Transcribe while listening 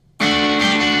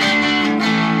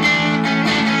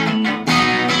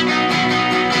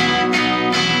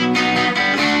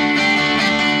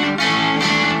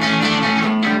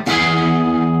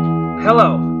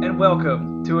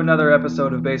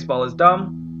episode of Baseball is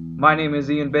Dumb. My name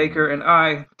is Ian Baker, and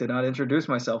I did not introduce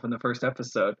myself in the first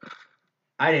episode.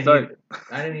 I didn't Sorry.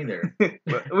 either.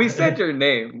 We said your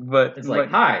name, but It's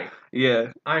like, hi, yeah,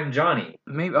 I'm Johnny.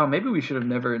 maybe we should have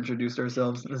never introduced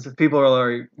ourselves. People are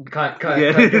already Cut.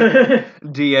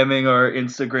 DMing our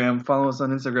Instagram. Follow us on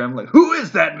Instagram. Like, who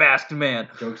is that masked man?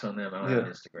 Jokes on them. I don't have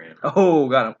an Instagram. Oh,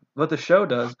 got him. But the show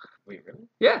does. Wait, really?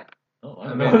 Yeah. Oh, I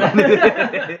don't know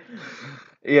that.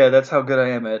 Yeah, that's how good I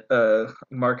am at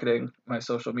marketing my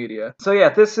social media. So yeah,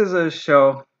 this is a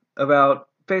show about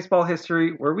baseball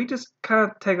history where we just kind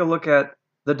of take a look at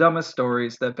the dumbest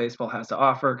stories that baseball has to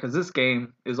offer, because this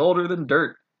game is older than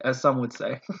dirt, as some would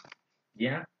say.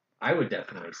 Yeah, I would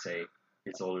definitely say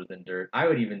it's older than dirt. I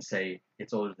would even say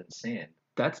it's older than sand.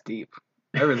 That's deep.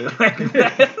 I really like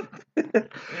that.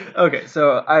 Okay,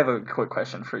 so I have a quick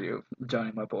question for you,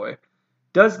 Johnny, my boy.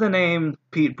 Does the name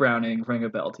Pete Browning ring a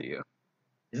bell to you?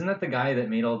 Isn't that the guy that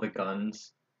made all the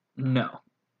guns? No.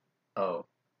 Oh.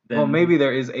 Well, maybe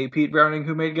there is a Pete Browning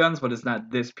who made guns, but it's not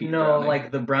this Pete Browning. No,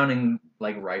 like the Browning,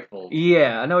 rifle.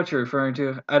 Yeah, I know what you're referring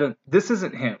to. This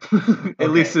isn't him. At Okay.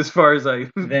 least as far as I.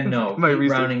 Then no, my Pete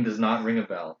research. Browning does not ring a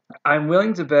bell. I'm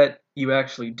willing to bet you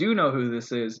actually do know who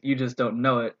this is. You just don't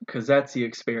know it, because that's the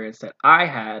experience that I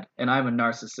had, and I'm a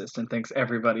narcissist and thinks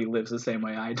everybody lives the same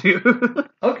way I do.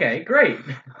 Okay, great.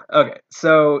 Okay,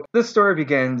 so this story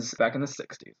begins back in the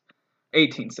 60s.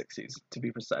 1860s, to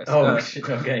be precise. Oh, shit,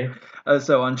 okay.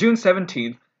 So on June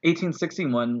 17th,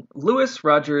 1861, Louis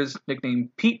Rogers, nicknamed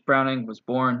Pete Browning, was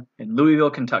born in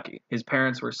Louisville, Kentucky. His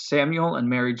parents were Samuel and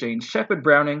Mary Jane Shepard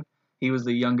Browning. He was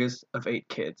the youngest of 8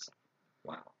 kids.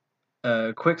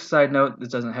 Wow. Quick side note, this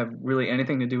doesn't have really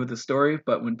anything to do with the story,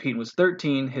 but when Pete was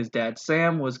 13, his dad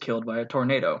Sam was killed by a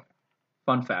tornado.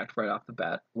 Fun fact right off the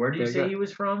bat. Where do you There you say go. he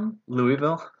was from?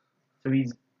 Louisville. So do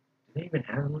they even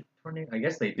have a tornado? I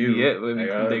guess they do. Yeah, I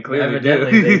mean, they clearly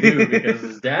evidently do. they do, because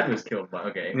his dad was killed by.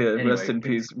 Okay. Yeah, Anyway, rest in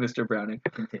peace, Mr. Browning.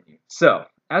 Continue. So,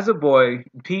 as a boy,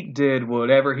 Pete did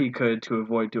whatever he could to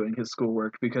avoid doing his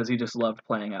schoolwork because he just loved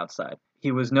playing outside.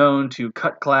 He was known to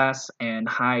cut class and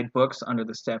hide books under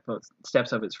the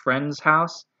steps of his friend's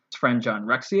house, his friend John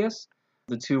Rexius.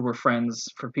 The two were friends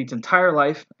for Pete's entire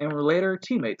life and were later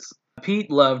teammates. Pete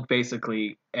loved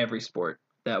basically every sport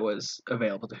that was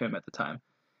available to him at the time.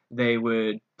 They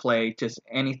would play just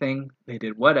anything. They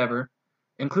did whatever,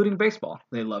 including baseball.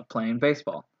 They loved playing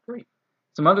baseball. Great.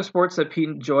 Some other sports that Pete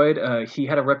enjoyed, he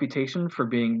had a reputation for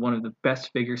being one of the best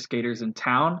figure skaters in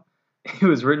town. It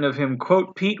was written of him,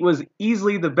 quote, Pete was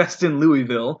easily the best in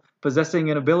Louisville,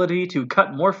 possessing an ability to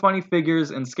cut more funny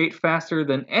figures and skate faster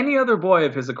than any other boy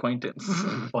of his acquaintance.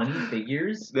 Funny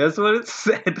figures? That's what it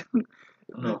said.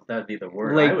 I don't know if that'd be the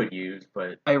word Like, I would use,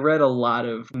 but I read a lot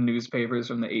of newspapers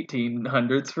from the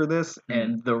 1800s for this,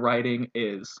 and the writing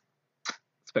is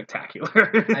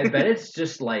spectacular. I bet it's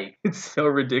just like it's so you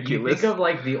ridiculous. think of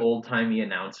like the old timey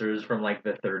announcers from like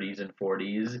the 30s and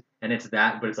 40s, and it's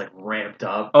that, but it's like ramped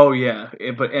up. Oh yeah,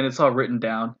 and it's all written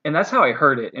down, and that's how I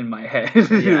heard it in my head.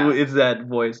 Yeah. It's that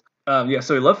voice. Yeah,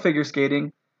 so he loved figure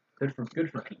skating. Good for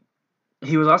Pete.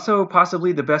 He was also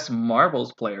possibly the best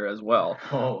marbles player as well.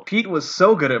 Oh, Pete was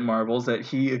so good at marbles that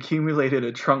he accumulated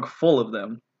a trunk full of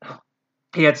them.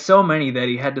 He had so many that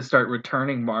he had to start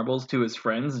returning marbles to his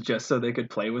friends just so they could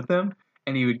play with him,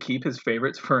 and he would keep his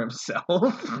favorites for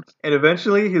himself. And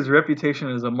eventually, his reputation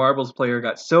as a marbles player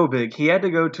got so big, he had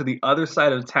to go to the other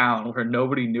side of town where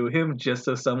nobody knew him just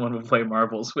so someone would play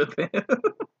marbles with him.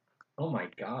 oh my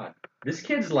God, this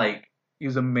kid's like He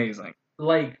was amazing.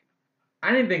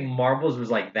 I didn't think marbles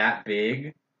was like that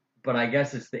big, but I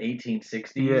guess it's the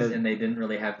 1860s, Yeah. and they didn't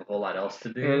really have a whole lot else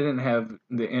to do. They didn't have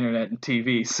the internet and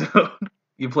TV, so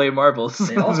you play marbles.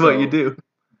 They That's also what you do.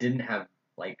 Didn't have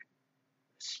like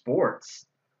sports,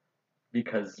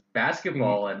 because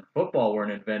basketball and football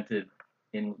weren't invented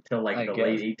until like I the guess.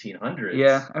 late 1800s.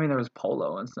 Yeah, I mean, there was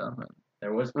polo and stuff.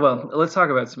 There was Well, polo. let's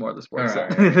talk about some more of the sports All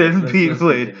right, that let's Pete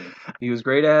played. continue. He was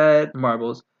great at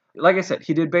marbles. Like I said,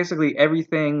 he did basically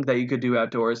everything that you could do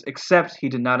outdoors, except he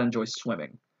did not enjoy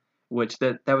swimming, which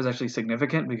that was actually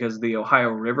significant because the Ohio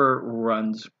River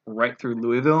runs right through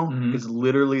Louisville. Mhm. It's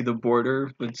literally the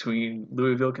border between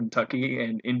Louisville, Kentucky,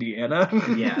 and Indiana.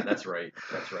 Yeah, that's right.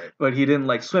 That's right. But he didn't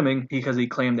like swimming because he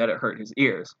claimed that it hurt his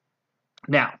ears.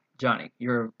 Now, Johnny,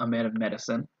 you're a man of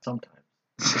medicine. Sometimes.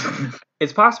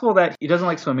 It's possible that he doesn't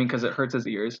like swimming because it hurts his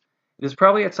ears. This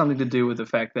probably had something to do with the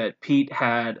fact that Pete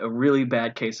had a really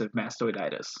bad case of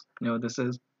mastoiditis. You know what this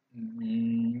is?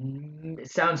 It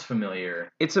sounds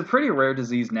familiar. It's a pretty rare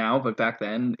disease now, but back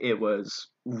then it was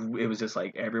just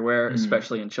like everywhere, Mhm.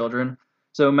 especially in children.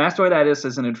 So mastoiditis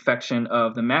is an infection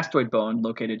of the mastoid bone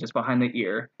located just behind the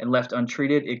ear, and left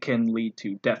untreated, it can lead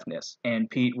to deafness. And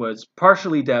Pete was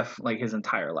partially deaf like his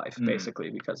entire life, basically,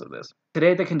 because of this.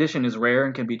 Today, the condition is rare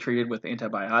and can be treated with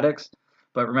antibiotics.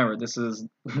 But remember, this is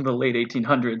the late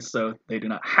 1800s, so they do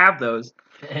not have those.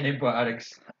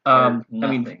 Antibiotics are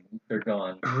nothing. They're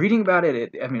gone. Reading about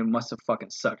it must have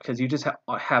fucking sucked, because you just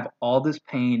have all this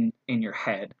pain in your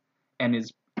head, and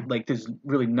is like there's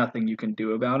really nothing you can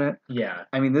do about it. Yeah.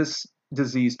 I mean, this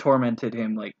disease tormented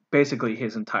him like basically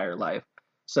his entire life.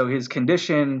 So his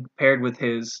condition, paired with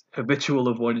his habitual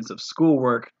avoidance of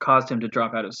schoolwork, caused him to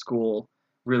drop out of school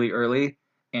really early,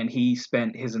 and he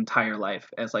spent his entire life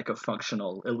as like a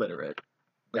functional illiterate.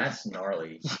 That's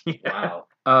gnarly. Yeah.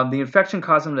 Wow. The infection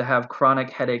caused him to have chronic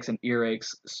headaches and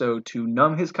earaches, so to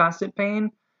numb his constant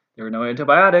pain, there were no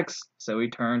antibiotics, so he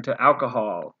turned to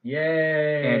alcohol.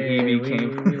 Yay! And he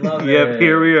became... We love Yep, it.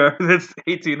 here we are. That's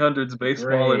 1800s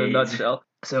baseball in a Great. nutshell.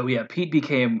 So yeah, Pete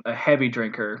became a heavy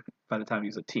drinker by the time he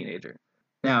was a teenager.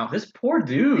 Now, This poor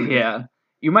dude. yeah,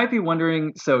 you might be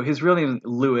wondering, so his real name is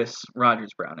Lewis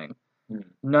Rogers Browning.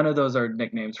 None of those are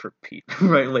nicknames for Pete,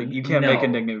 right? Like, you can't make a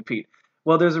nickname of Pete.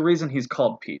 Well, there's a reason he's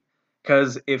called Pete.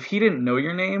 Because if he didn't know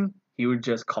your name, he would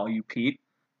just call you Pete.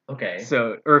 Okay.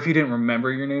 So, or if he didn't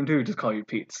remember your name too, he'd just call you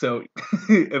Pete. So,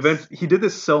 eventually, he did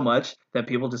this so much that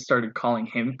people just started calling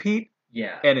him Pete,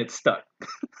 Yeah. and it stuck.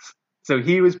 So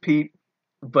he was Pete,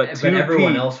 but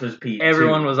everyone else was Pete.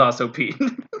 Everyone too. was also Pete.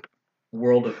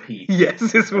 World of Pete.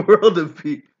 Yes, his world of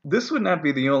Pete. This would not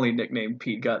be the only nickname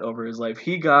Pete got over his life.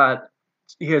 He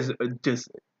has just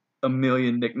a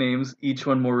million nicknames, each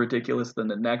one more ridiculous than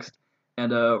the next.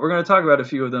 And we're going to talk about a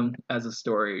few of them as the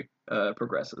story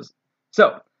progresses.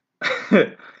 So,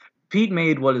 Pete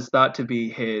made what is thought to be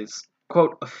his,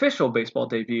 quote, official baseball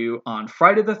debut on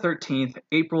Friday the 13th,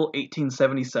 April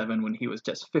 1877, when he was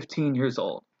just 15 years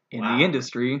old. In the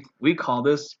industry, we call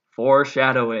this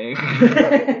foreshadowing.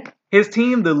 His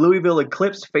team, the Louisville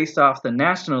Eclipse, faced off the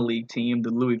National League team,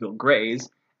 the Louisville Grays,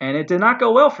 and it did not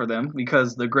go well for them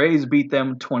because the Grays beat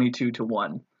them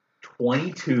 22-1.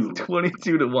 22.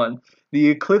 22-1. The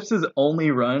Eclipse's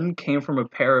only run came from a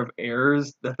pair of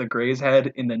errors that the Grays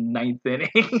had in the 9th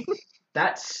inning.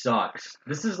 That sucks.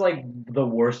 This is like the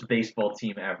worst baseball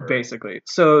team ever. Basically.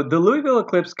 So the Louisville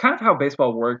Eclipse, kind of how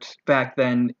baseball worked back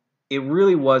then, it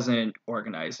really wasn't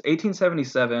organized.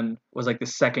 1877 was like the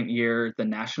second year the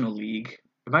National League,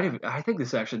 I think this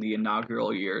is actually the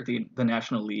inaugural year the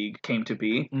National League came to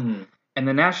be. Mm-hmm. And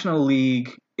the National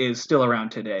League is still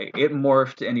around today. It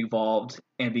morphed and evolved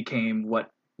and became what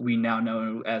we now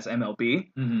know as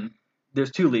MLB. Mm-hmm.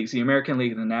 There's two leagues, the American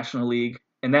League and the National League,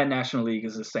 and that National League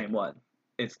is the same one.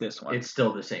 It's this one. It's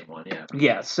still the same one, yeah.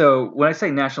 Yeah, so when I say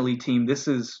National League team,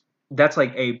 that's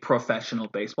like a professional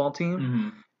baseball team. Mm-hmm.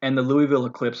 And the Louisville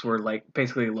Eclipse were like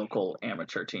basically a local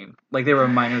amateur team. Like they were a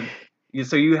minor.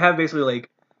 So you have basically like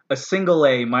a single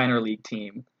A minor league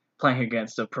team playing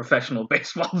against a professional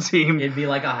baseball team. It'd be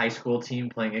like a high school team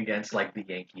playing against like the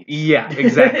Yankees. Yeah,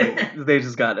 exactly. They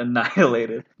just got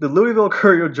annihilated. The Louisville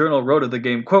Courier-Journal wrote of the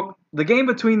game, quote, "The game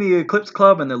between the Eclipse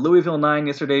Club and the Louisville Nine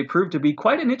yesterday proved to be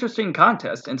quite an interesting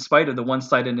contest in spite of the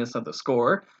one-sidedness of the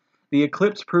score. The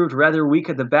Eclipse proved rather weak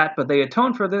at the bat, but they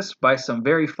atoned for this by some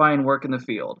very fine work in the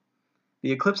field."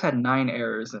 The Eclipse had 9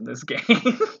 errors in this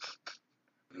game.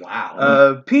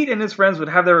 Wow. Pete and his friends would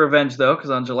have their revenge, though,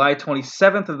 because on July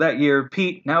 27th of that year,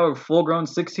 Pete, now a full-grown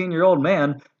 16-year-old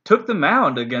man, took the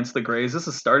mound against the Grays as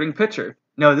a starting pitcher.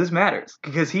 No, this matters,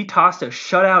 because he tossed a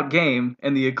shutout game,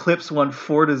 and the Eclipse won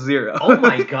 4-0. Oh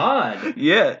my god.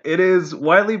 Yeah, it is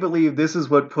widely believed this is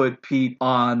what put Pete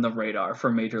on the radar for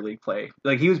Major League play.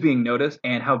 Like, he was being noticed,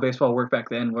 and how baseball worked back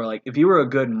then, where, like, if you were a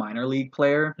good minor league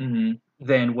player, Mm-hmm.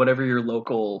 then whatever your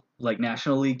local, like,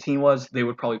 National League team was, they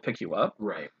would probably pick you up.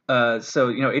 Right. So,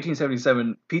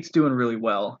 1877, Pete's doing really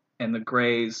well, and the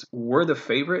Grays were the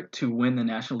favorite to win the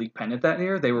National League pennant that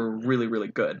year. They were really, really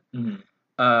good. Mm-hmm.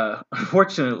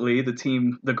 Unfortunately,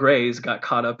 the Grays, got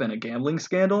caught up in a gambling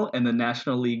scandal, and the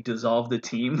National League dissolved the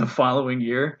team the following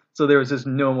year. So there was just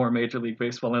no more Major League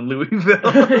Baseball in Louisville.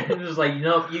 It was like,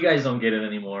 you guys don't get it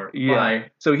anymore. Yeah.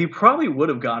 Bye. So he probably would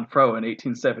have gone pro in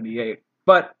 1878.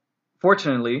 But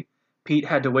fortunately, Pete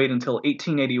had to wait until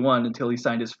 1881 until he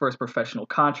signed his first professional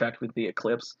contract with the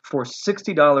Eclipse for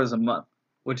 $60 a month,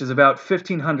 which is about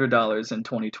 $1,500 in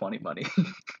 2020 money.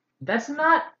 That's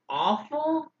not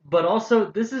awful, but also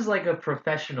this is like a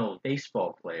professional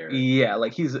baseball player. Yeah,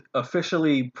 like he's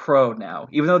officially pro now,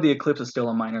 even though the Eclipse is still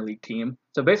a minor league team.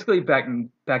 So basically back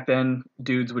then,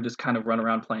 dudes would just kind of run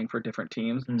around playing for different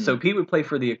teams. Mm. So Pete would play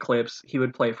for the Eclipse. He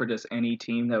would play for just any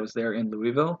team that was there in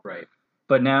Louisville. Right.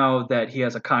 But now that he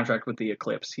has a contract with the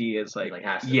Eclipse, he is He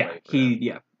has to play for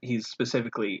them. he's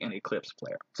specifically an Eclipse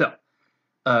player. So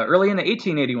early in the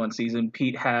 1881 season,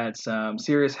 Pete had some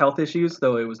serious health issues,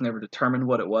 though it was never determined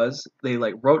what it was. They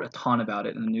wrote a ton about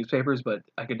it in the newspapers, but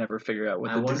I could never figure out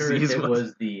what I the wonder if disease it was.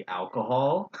 was the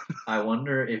alcohol. I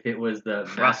wonder if it was the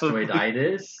Probably.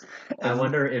 mastoiditis. I As-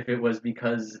 wonder if it was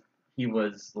because he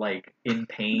was in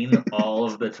pain all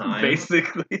of the time.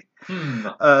 Basically, Hmm.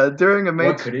 during a May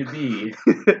What could it be?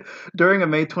 during a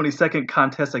May 22nd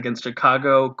contest against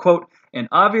Chicago, quote, an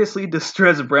obviously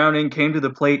distressed Browning came to the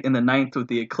plate in the ninth with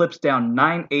the Eclipse down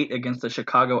 9-8 against the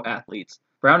Chicago Athletes.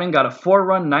 Browning got a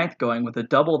 4-run ninth going with a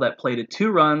double that plated 2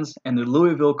 runs, and the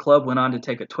Louisville club went on to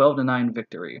take a 12-9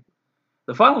 victory.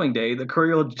 The following day, the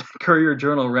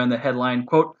Courier-Journal ran the headline,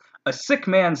 quote, a sick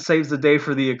man saves the day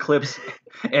for the Eclipse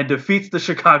and defeats the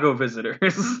Chicago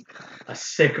visitors. A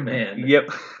sick man. Yep.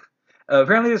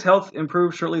 Apparently his health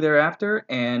improved shortly thereafter,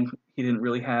 and he didn't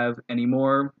really have any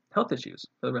more health issues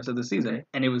for the rest of the season. Okay.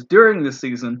 And it was during this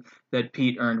season that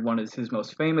Pete earned one of his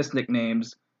most famous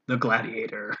nicknames, the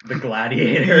Gladiator. The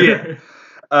Gladiator.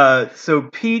 Yeah. So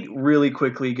Pete really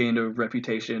quickly gained a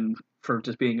reputation for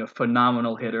just being a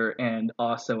phenomenal hitter and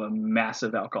also a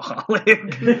massive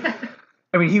alcoholic.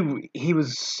 I mean, he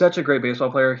was such a great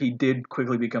baseball player. He did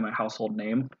quickly become a household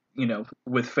name. You know,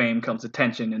 with fame comes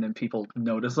attention, and then people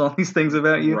notice all these things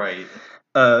about you. Right.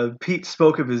 Pete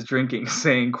spoke of his drinking,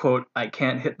 saying, quote, I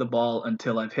can't hit the ball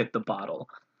until I've hit the bottle.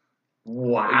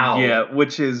 Wow. Yeah,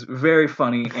 which is very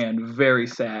funny and very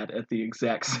sad at the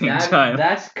exact same time.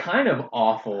 That's kind of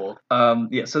awful.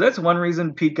 Yeah, so that's one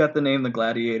reason Pete got the name the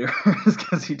Gladiator, is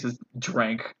because he just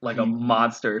drank like a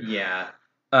monster. Yeah.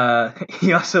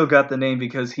 He also got the name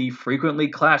because he frequently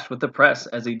clashed with the press,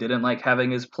 as he didn't like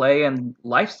having his play and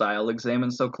lifestyle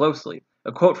examined so closely.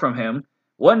 A quote from him,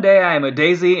 one day I am a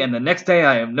daisy, and the next day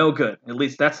I am no good. At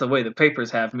least that's the way the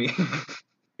papers have me.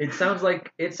 It sounds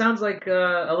like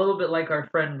a little bit like our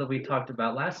friend that we talked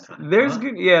about last time.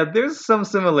 There's some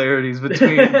similarities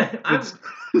between.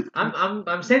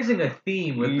 I'm sensing a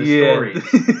theme with the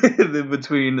stories.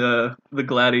 Between the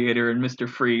Gladiator and Mr.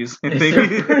 Freeze.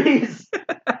 Mr. Freeze.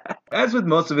 As with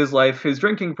most of his life, his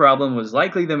drinking problem was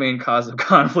likely the main cause of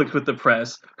conflict with the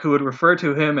press, who would refer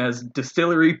to him as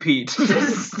Distillery Pete.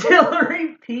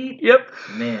 Distillery Pete. Yep.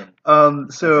 Man.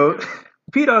 So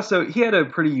Pete also, he had a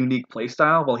pretty unique play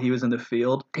style while he was in the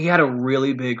field. He had a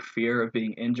really big fear of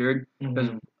being injured. Because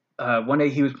one day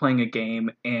he was playing a game,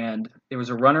 and there was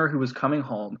a runner who was coming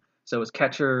home. So his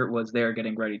catcher was there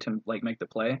getting ready to make the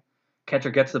play.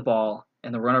 Catcher gets the ball,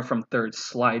 and the runner from third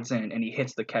slides in, and he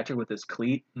hits the catcher with his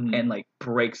cleat and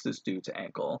breaks this dude's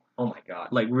ankle. Oh my god!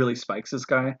 Really spikes this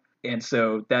guy, and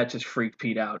so that just freaked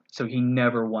Pete out. So he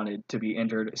never wanted to be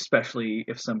injured, especially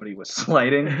if somebody was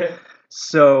sliding.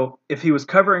 So if he was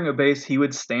covering a base, he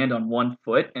would stand on one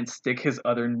foot and stick his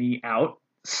other knee out,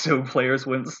 so players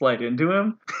wouldn't slide into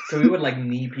him. So he would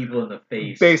knee people in the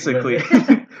face. Basically.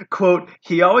 Quote,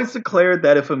 he always declared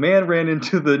that if a man ran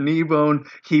into the knee bone,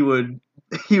 he would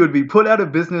be put out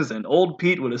of business and old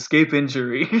Pete would escape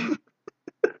injury.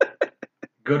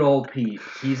 Good old Pete.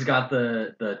 He's got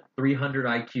the 300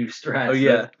 IQ strats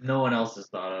that no one else has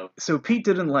thought of. So Pete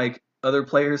didn't like other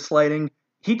players sliding.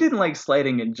 He didn't like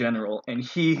sliding in general, and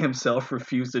he himself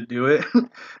refused to do it.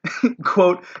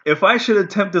 Quote, if I should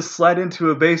attempt to slide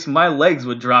into a base, my legs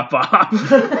would drop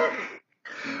off.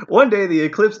 One day, the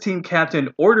Eclipse team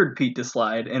captain ordered Pete to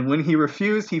slide, and when he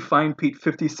refused, he fined Pete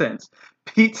 50 cents.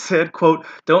 Pete said, quote,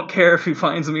 don't care if he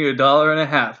fines me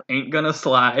 $1.50, ain't gonna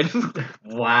slide.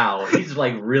 Wow, he's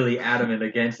really adamant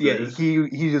against this. Yeah,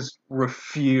 he just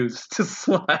refused to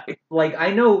slide.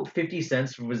 I know 50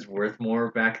 cents was worth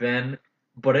more back then,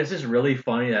 but it's just really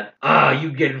funny that,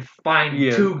 you getting fined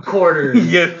 2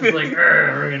 quarters. Yeah. It's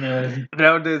we're gonna...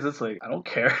 Nowadays, it's I don't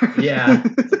care. Yeah,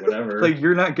 it's whatever.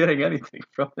 You're not getting anything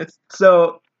from this.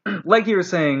 So, like you were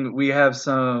saying, we have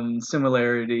some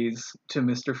similarities to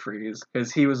Mr. Freeze,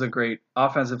 because he was a great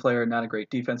offensive player, not a great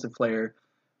defensive player.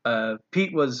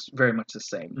 Pete was very much the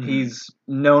same. Mm-hmm. He's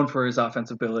known for his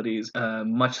offensive abilities,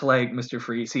 much like Mr.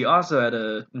 Freeze. He also had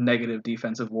a negative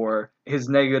defensive WAR. His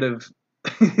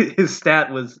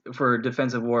stat was for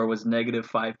defensive WAR was negative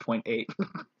 5.8.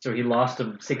 So he lost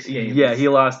him 6 games. Yeah, he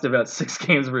lost about 6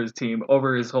 games for his team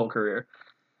over his whole career.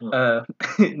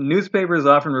 Newspapers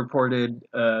often reported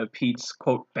Pete's,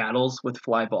 quote, battles with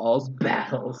fly balls.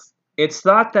 Battles. It's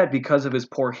thought that because of his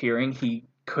poor hearing, he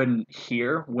couldn't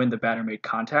hear when the batter made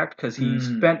contact, because he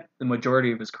spent the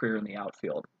majority of his career in the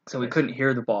outfield. So he couldn't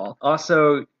hear the ball.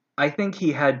 Also, I think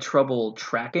he had trouble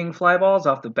tracking fly balls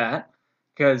off the bat,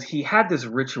 because he had this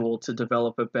ritual to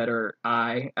develop a better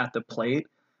eye at the plate.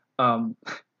 Um,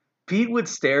 Pete would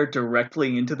stare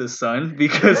directly into the sun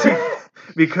because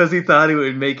he thought it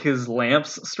would make his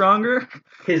lamps stronger.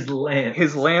 His lamp.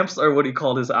 His lamps are what he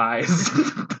called his eyes.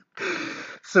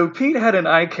 So Pete had an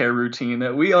eye care routine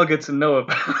that we all get to know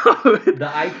about. The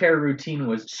eye care routine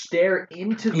was stare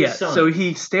into the sun. So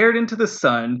he stared into the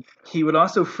sun. He would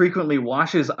also frequently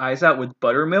wash his eyes out with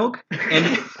buttermilk.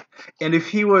 And if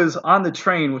he was on the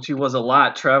train, which he was a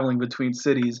lot traveling between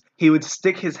cities, he would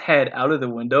stick his head out of the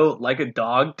window like a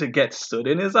dog to get soot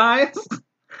in his eyes.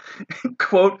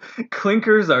 Quote,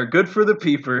 clinkers are good for the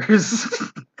peepers.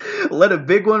 Let a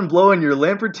big one blow in your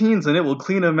lampertines and it will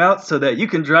clean them out so that you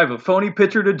can drive a phony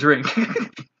pitcher to drink.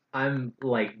 I'm,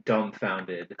 like,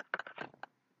 dumbfounded.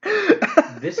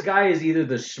 This guy is either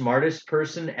the smartest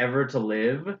person ever to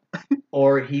live,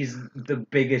 or he's the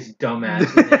biggest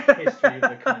dumbass in the history of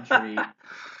the country.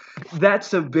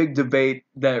 That's a big debate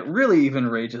that really even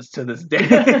rages to this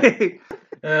day.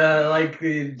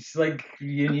 It's like,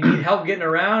 you need help getting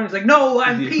around? He's like, no,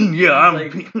 I'm Pete. Yeah, I'm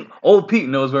like, Pete. Old Pete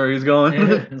knows where he's going.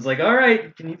 It's like, all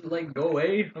right, can you, like, go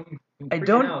away?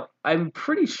 I'm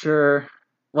pretty sure,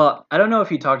 well, I don't know if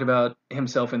he talked about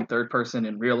himself in third person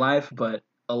in real life, but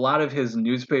a lot of his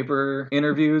newspaper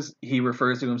interviews, he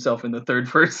refers to himself in the third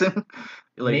person.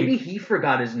 Maybe he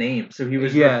forgot his name, so he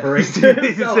was referring to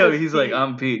himself. So he's like,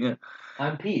 I'm Pete. Yeah.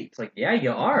 I'm Pete. It's like, yeah,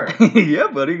 you are. Yeah,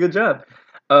 buddy, good job.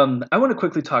 I want to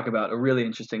quickly talk about a really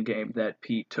interesting game that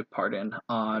Pete took part in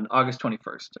on August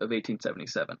 21st of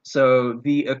 1877. So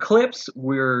the Eclipse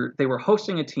they were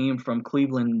hosting a team from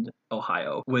Cleveland,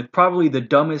 Ohio, with probably the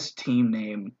dumbest team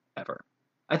name ever.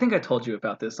 I think I told you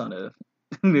about this on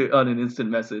an instant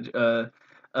message.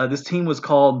 This team was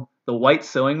called the White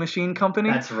Sewing Machine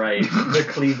Company. That's right, the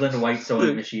Cleveland White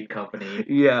Sewing Machine Company.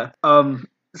 Yeah.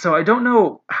 So I don't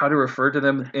know how to refer to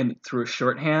them through a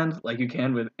shorthand like you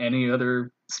can with any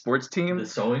other sports team. The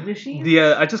sewing machines?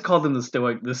 Yeah, I just called them the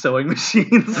sewing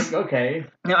machines. Like, okay.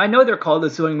 Now I know they're called the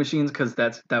sewing machines because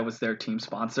that was their team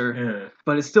sponsor,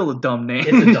 but it's still a dumb name.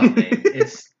 It's a dumb name.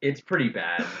 It's pretty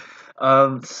bad.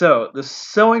 So the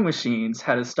sewing machines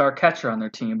had a star catcher on their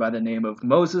team by the name of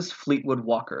Moses Fleetwood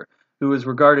Walker, who was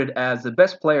regarded as the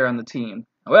best player on the team.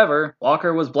 However,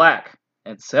 Walker was black,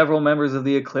 and several members of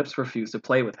the Eclipse refused to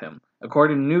play with him.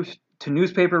 According to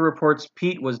newspaper reports,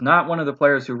 Pete was not one of the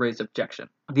players who raised objection.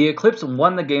 The Eclipse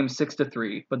won the game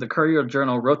 6-3, but the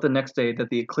Courier-Journal wrote the next day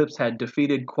that the Eclipse had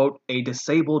defeated, quote, a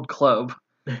disabled club,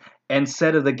 and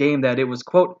said of the game that it was,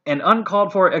 quote, an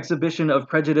uncalled-for exhibition of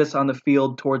prejudice on the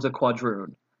field towards a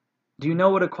quadroon. Do you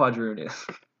know what a quadroon is?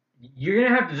 You're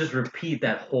going to have to just repeat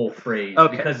that whole phrase,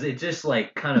 because it just,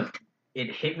 like, kind of,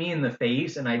 it hit me in the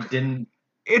face, and I didn't...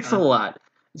 It's a lot.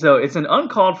 So it's an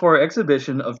uncalled for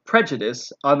exhibition of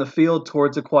prejudice on the field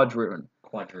towards a quadroon.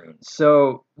 Quadroon.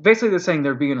 So basically they're saying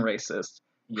they're being racist.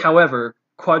 Yeah. However,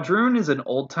 quadroon is an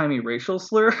old-timey racial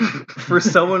slur for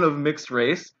someone of mixed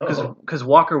race. Because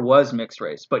Walker was mixed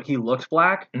race, but he looked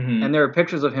black. Mm-hmm. And there are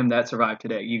pictures of him that survive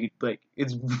today.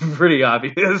 It's pretty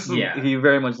obvious. Yeah. He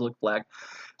very much looked black.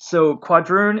 So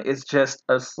quadroon is just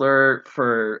a slur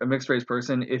for a mixed race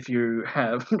person if you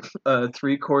have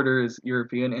 3/4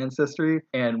 European ancestry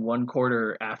and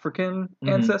 1/4 African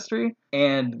ancestry,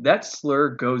 and that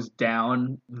slur goes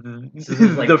down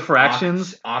the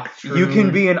fractions. Octoroon. You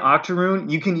can be an octoroon.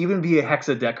 You can even be a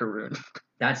hexadecaroon.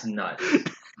 That's nuts.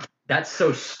 That's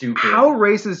so stupid. How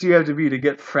racist do you have to be to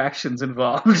get fractions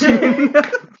involved?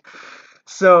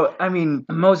 So, I mean,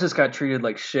 Moses got treated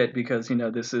like shit because,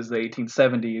 this is the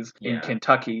 1870s in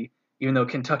Kentucky. Even though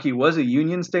Kentucky was a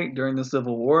Union state during the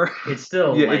Civil War. It's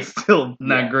still, it's still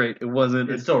not great. It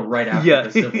wasn't. It's still right after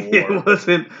the Civil War. It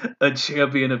wasn't a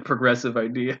champion of progressive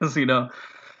ideas,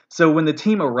 So when the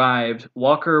team arrived,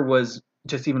 Walker was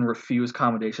just even refused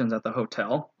accommodations at the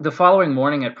hotel. The following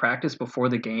morning at practice before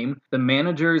the game, the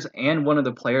managers and one of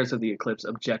the players of the Eclipse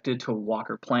objected to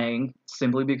Walker playing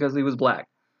simply because he was black.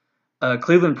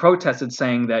 Cleveland protested,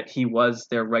 saying that he was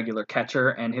their regular catcher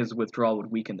and his withdrawal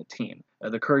would weaken the team.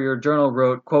 The Courier-Journal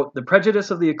wrote, quote, the prejudice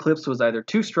of the Eclipse was either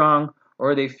too strong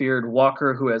or they feared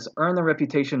Walker, who has earned the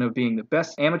reputation of being the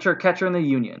best amateur catcher in the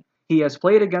Union. He has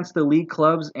played against the league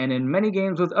clubs and in many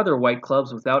games with other white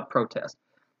clubs without protest.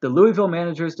 The Louisville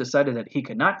managers decided that he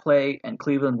could not play, and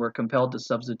Cleveland were compelled to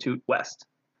substitute West.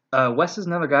 West is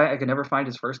another guy. I could never find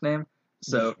his first name.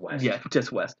 So,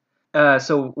 just West.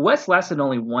 So West lasted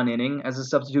only one inning as a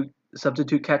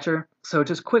substitute catcher. So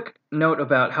just quick note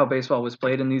about how baseball was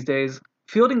played in these days.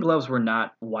 Fielding gloves were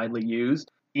not widely used,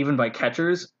 even by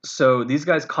catchers. So these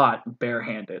guys caught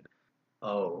barehanded.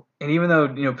 Oh. And even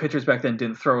though, pitchers back then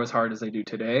didn't throw as hard as they do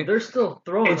today. They're still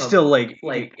throwing. It's still like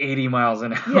 80 miles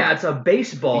an hour. Yeah, it's a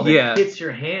baseball that hits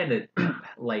your hand at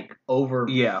like over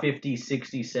Yeah. 50,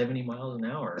 60, 70 miles an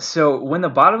hour. So when the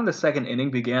bottom of the second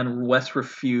inning began, West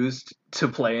refused to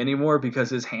play anymore because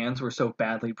his hands were so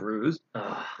badly bruised.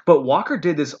 Ugh. But Walker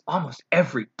did this almost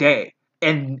every day.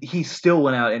 And he still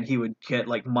went out and he would get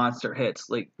like monster hits.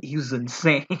 Like he was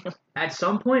insane. At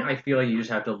some point, I feel like you just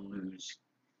have to lose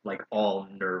like all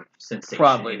nerve sensation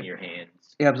Probably. in your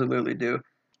hands. You absolutely do.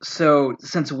 So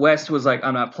since West was like,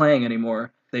 I'm not playing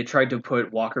anymore, they tried to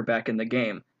put Walker back in the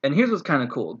game. And here's what's kind of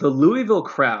cool. The Louisville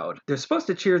crowd, they're supposed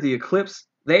to cheer the Eclipse.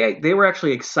 They were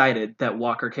actually excited that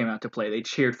Walker came out to play. They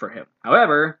cheered for him.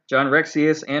 However, John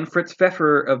Rexius and Fritz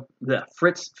Pfeffer of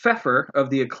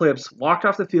the Eclipse walked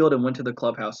off the field and went to the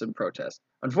clubhouse in protest.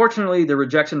 Unfortunately, the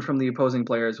rejection from the opposing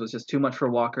players was just too much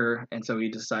for Walker, and so he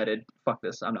decided, fuck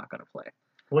this, I'm not going to play.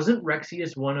 Wasn't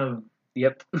Rexius one of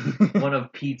Yep.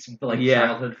 Pete's Yeah.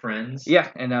 childhood friends?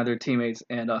 Yeah, and now they're teammates,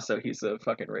 and also he's a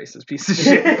fucking racist piece of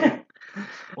shit.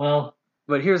 Well,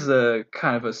 but here's the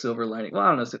kind of a silver lining. Well,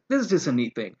 I don't know. This is just a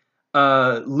neat thing.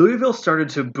 Louisville started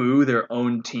to boo their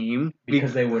own team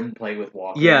because they wouldn't play with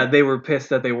Walker. Yeah, they were pissed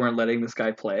that they weren't letting this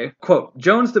guy play. Quote,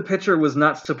 Jones, the pitcher, was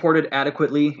not supported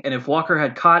adequately, and if Walker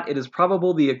had caught, it is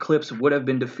probable the Eclipse would have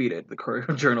been defeated, the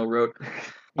Courier-Journal wrote.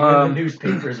 Even the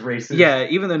newspaper's racist. Yeah,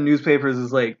 even the newspapers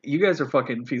is like, you guys are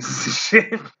fucking pieces of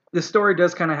shit. The story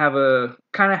does kind of have a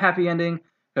kind of happy ending,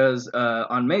 because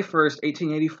on May 1st,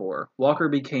 1884, Walker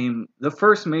became the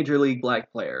first Major League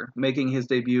black player, making his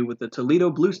debut with the Toledo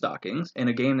Blue Stockings in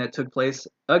a game that took place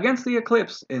against the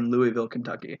Eclipse in Louisville,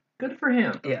 Kentucky. Good for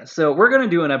him. Yeah, so we're going to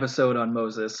do an episode on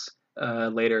Moses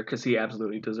later, because he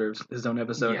absolutely deserves his own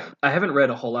episode. Yeah. I haven't read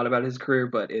a whole lot about his career,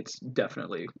 but it's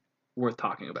definitely worth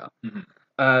talking about. Mm-hmm.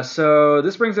 So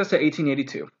this brings us to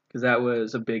 1882, because that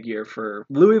was a big year for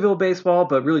Louisville baseball,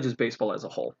 but really just baseball as a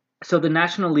whole. So the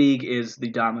National League is the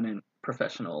dominant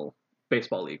professional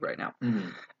baseball league right now.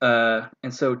 Mm-hmm.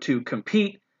 And so to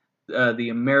compete, the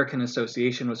American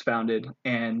Association was founded,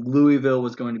 and Louisville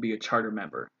was going to be a charter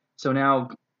member. So now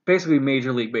basically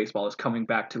Major League Baseball is coming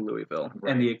back to Louisville,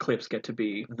 right. and the Eclipse get to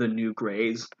be the new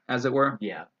Grays, as it were.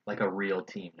 Yeah, like a real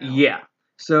team now. Yeah.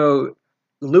 So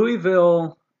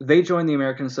Louisville, they joined the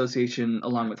American Association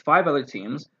along with 5 other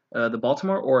teams, the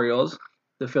Baltimore Orioles,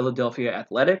 the Philadelphia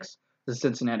Athletics, the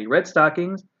Cincinnati Red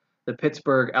Stockings, the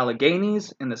Pittsburgh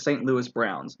Alleghenies, and the St. Louis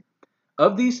Browns.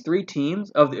 Of these 6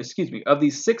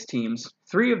 teams,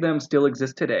 3 of them still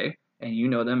exist today, and you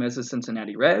know them as the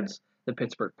Cincinnati Reds, the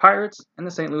Pittsburgh Pirates, and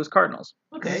the St. Louis Cardinals.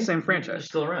 Okay. It's the same franchise. They're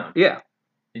still around. Yeah.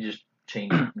 They just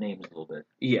changed names a little bit.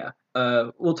 Yeah.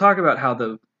 We'll talk about how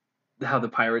the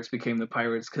Pirates became the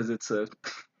Pirates, because it's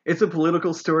a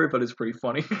political story, but it's pretty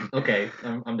funny. Okay,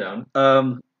 I'm down.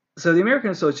 So the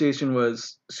American Association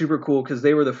was super cool because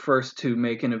they were the first to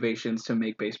make innovations to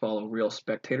make baseball a real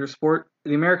spectator sport.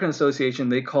 The American Association,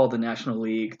 they called the National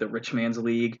League the Rich Man's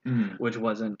League, which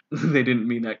wasn't, they didn't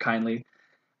mean that kindly.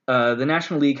 The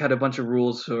National League had a bunch of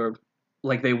rules for,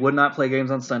 like, they would not play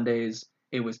games on Sundays.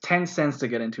 It was 10 cents to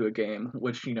get into a game,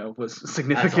 which, was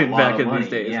significant back in these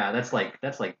days. Yeah, that's like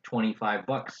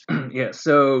 $25. Yeah,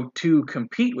 so to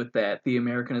compete with that, the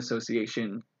American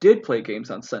Association did play games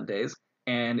on Sundays,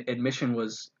 and admission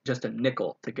was just a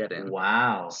nickel to get in.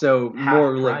 Wow. So half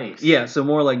more price.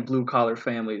 more like blue collar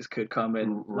families could come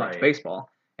and watch baseball.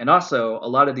 And also, a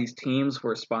lot of these teams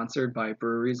were sponsored by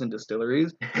breweries and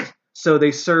distilleries, so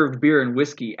they served beer and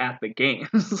whiskey at the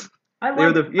games. I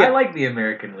like the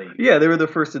American League. Yeah, they were the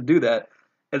first to do that.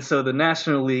 And so the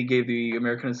National League gave the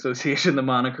American Association the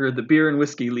moniker the Beer and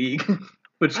Whiskey League,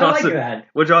 which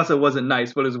also wasn't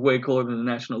nice, but is way cooler than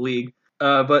the National League.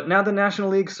 But now the National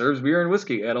League serves beer and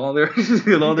whiskey at all their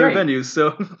their venues,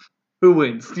 so who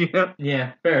wins?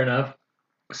 Yeah, fair enough.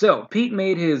 So Pete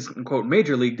made his quote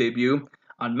major league debut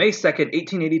on May 2nd,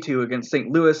 1882 against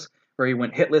St. Louis, where he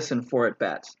went hitless in 4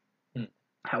 at-bats.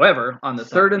 However, on the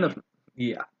third and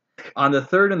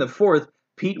the fourth,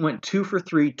 Pete went 2 for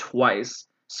 3 twice,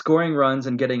 scoring runs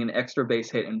and getting an extra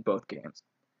base hit in both games.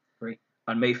 Great.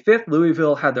 On May 5th,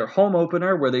 Louisville had their home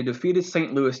opener where they defeated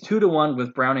St. Louis 2-1,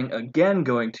 with Browning again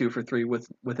going 2 for 3 with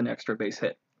an extra base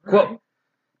hit. Right. Quote,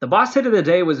 the boss hit of the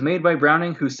day was made by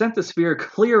Browning, who sent the sphere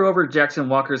clear over Jackson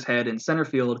Walker's head in center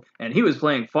field, and he was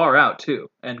playing far out, too.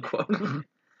 End quote.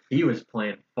 He was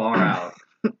playing far out.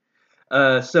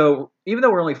 So even though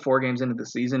we're only 4 games into the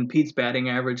season, Pete's batting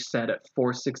average sat at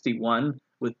 .461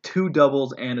 with 2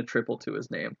 doubles and a triple to his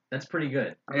name. That's pretty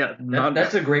good. Yeah,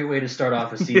 that's a great way to start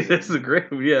off a season. This is a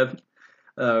great, real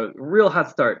hot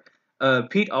start.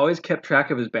 Pete always kept track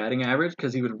of his batting average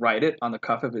because he would write it on the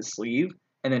cuff of his sleeve,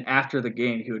 and then after the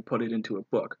game he would put it into a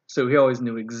book. So he always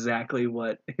knew exactly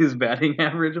what his batting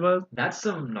average was. That's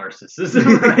some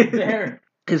narcissism right there.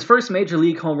 His first major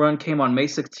league home run came on May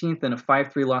 16th in a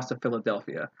 5-3 loss to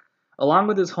Philadelphia. Along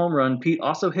with his home run, Pete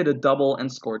also hit a double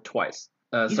and scored twice.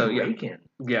 He's So raking.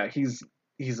 yeah, he's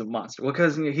a monster. Well,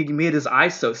 because he made his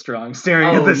eyes so strong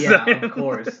staring at the sun. Of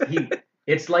course.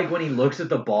 It's like when he looks at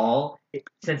the ball,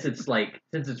 since it's white,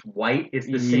 it's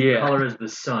the same color as the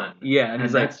sun. Yeah, and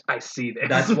he's like, I see this.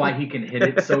 That's why he can hit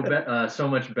it so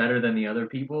much better than the other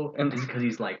people, and because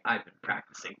he's like, I've been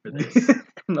practicing for this.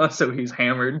 And also, he's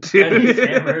hammered too. And he's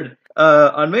hammered.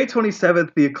 On May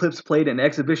 27th, the Eclipse played an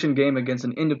exhibition game against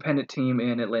an independent team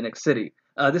in Atlantic City.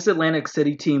 This Atlantic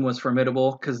City team was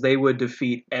formidable because they would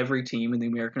defeat every team in the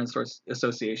American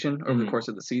Association over the course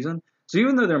of the season. So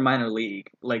even though they're minor league,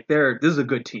 like this is a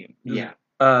good team. Yeah.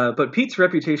 But Pete's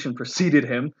reputation preceded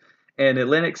him, and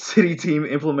Atlantic City team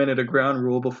implemented a ground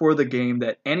rule before the game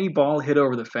that any ball hit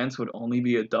over the fence would only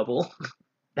be a double.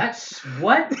 That's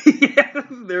what? Yeah,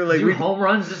 they're like, do home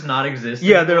runs just not exist?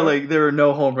 Yeah, anymore? they're like, there are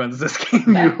no home runs this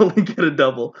game. You only get a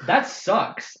double. That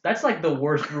sucks. That's like the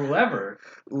worst rule ever.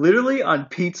 Literally on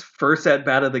Pete's first at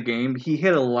bat of the game, he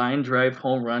hit a line drive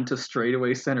home run to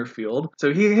straightaway center field.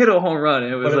 So he hit a home run,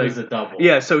 and it was a double.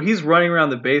 Yeah, so he's running around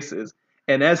the bases,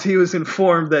 and as he was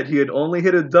informed that he had only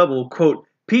hit a double, quote,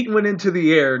 Pete went into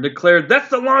the air and declared, "That's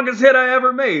the longest hit I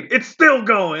ever made. It's still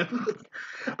going."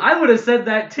 I would have said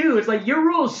that too. It's like, your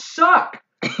rules suck.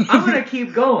 I'm going to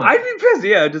keep going. I'd be pissed.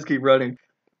 Yeah, I'd just keep running.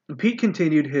 Pete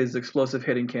continued his explosive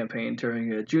hitting campaign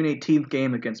during a June 18th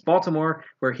game against Baltimore,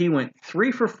 where he went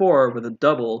 3 for 4 with a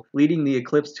double, leading the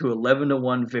Eclipse to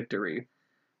 11-1 victory.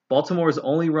 Baltimore's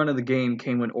only run of the game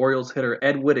came when Orioles hitter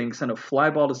Ed Whitting sent a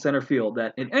fly ball to center field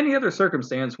that, in any other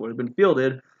circumstance, would have been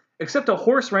fielded, except a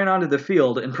horse ran onto the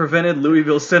field and prevented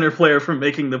Louisville's center player from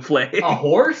making the play. A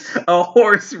horse? A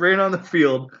horse ran on the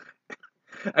field.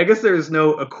 I guess there is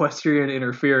no equestrian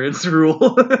interference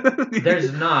rule.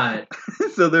 There's not.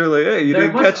 So they're like, hey, you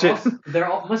didn't catch it. There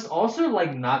must also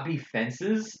like not be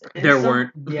fences. There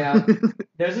weren't. Yeah.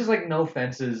 There's just like no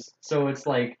fences. So it's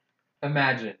like,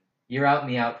 imagine you're out in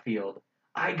the outfield.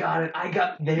 I got it.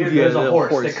 There's a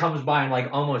horse that comes by and like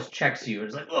almost checks you.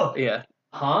 It's like, oh. Yeah.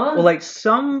 Huh? Well, like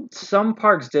some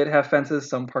parks did have fences,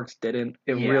 some parks didn't.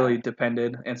 It really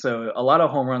depended, and so a lot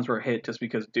of home runs were hit just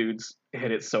because dudes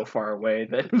hit it so far away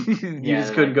that you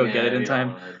just couldn't go get it in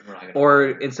time. Or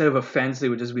instead of a fence, it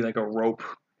would just be like a rope,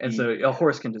 and so a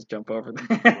horse can just jump over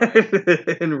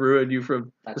that and ruin you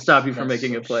stop you from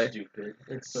making a play. Stupid.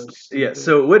 It's so stupid. Yeah.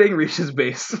 So Whitting reaches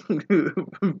base,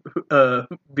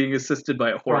 being assisted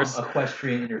by a horse. From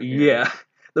equestrian interference. Yeah.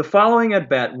 The following at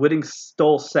bat, Whitting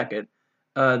stole second.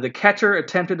 The catcher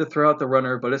attempted to throw out the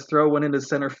runner, but his throw went into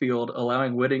center field,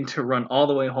 allowing Whitting to run all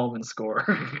the way home and score.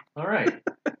 All right.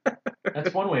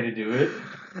 That's one way to do it.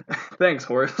 Thanks,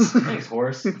 horse. Thanks,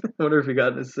 horse. I wonder if he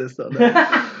got an assist on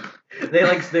that.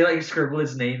 they scribble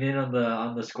his name in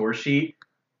on the score sheet.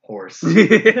 Horse. Like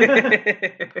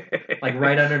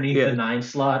right underneath the 9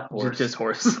 slot. Horse. Just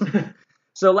horse.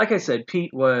 So, like I said,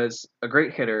 Pete was a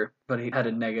great hitter, but he had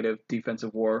a negative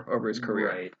defensive WAR over his career.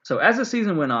 Right. So, as the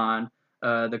season went on,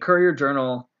 the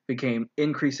Courier-Journal became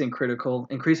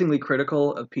increasingly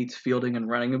critical of Pete's fielding and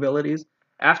running abilities.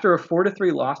 After a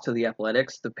 4-3 loss to the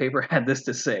Athletics, the paper had this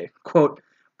to say, quote,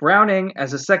 Browning,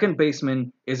 as a second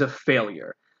baseman, is a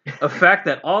failure. A fact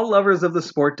that all lovers of the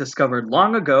sport discovered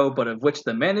long ago, but of which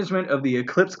the management of the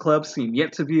Eclipse Club seem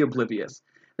yet to be oblivious.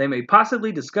 They may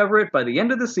possibly discover it by the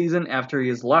end of the season after he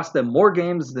has lost them more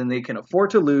games than they can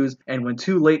afford to lose and when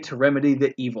too late to remedy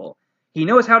the evil. He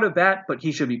knows how to bat, but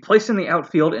he should be placed in the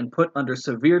outfield and put under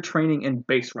severe training in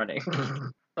base running.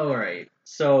 All right.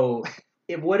 So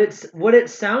what it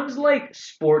sounds like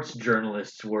sports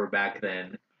journalists were back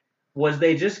then was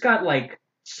they just got like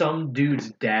some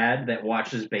dude's dad that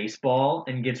watches baseball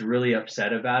and gets really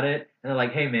upset about it, and they're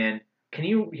like, "Hey man, can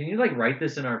you like write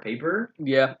this in our paper?"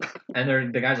 Yeah.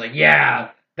 And the guy's like, "Yeah,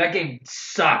 that game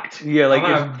sucked. Yeah, like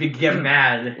I'm gonna get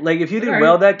mad." Like if you did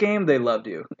well that game, they loved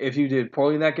you. If you did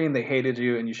poorly that game, they hated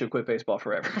you, and you should quit baseball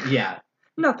forever. Yeah.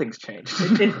 Nothing's changed.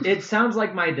 It sounds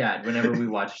like my dad whenever we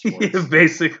watch sports. Yeah,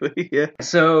 basically, yeah.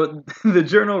 So the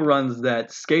Journal runs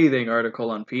that scathing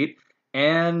article on Pete,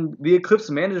 and the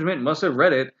Eclipse management must have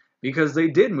read it because they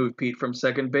did move Pete from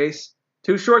second base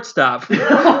to shortstop.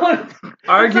 Arguably,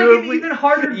 like an even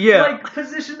harder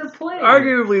position to play.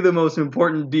 Arguably the most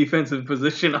important defensive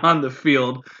position on the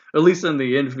field, at least in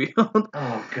the infield.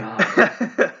 Oh,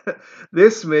 God.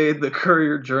 This made the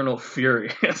Courier-Journal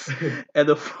furious, and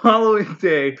the following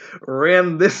day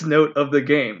ran this note of the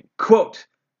game. Quote,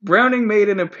 Browning made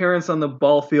an appearance on the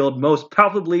ball field most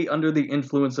palpably under the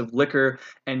influence of liquor,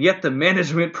 and yet the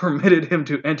management permitted him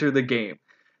to enter the game.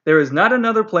 There is not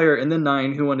another player in the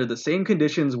 9 who under the same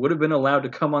conditions would have been allowed to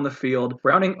come on the field.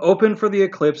 Browning opened for the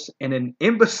Eclipse in an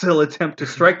imbecile attempt to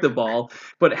strike the ball,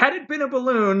 but had it been a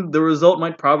balloon, the result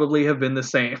might probably have been the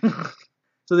same.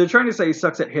 So they're trying to say he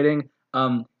sucks at hitting.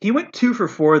 He went 2 for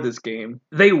 4 this game.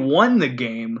 They won the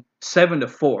game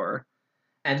 7-4.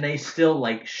 And they still,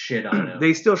 like, shit on him.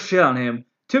 They still shit on him.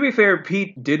 To be fair,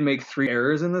 Pete did make 3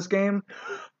 errors in this game,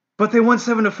 but they won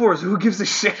 7-4, so who gives a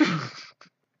shit?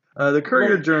 The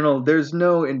Courier-Journal, there's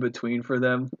no in-between for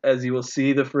them, as you will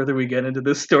see the further we get into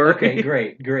this story. Okay,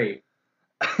 great.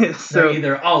 So they're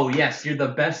either, oh, yes, you're the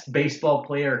best baseball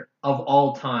player of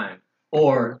all time,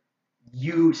 or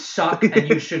you suck and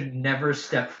you should never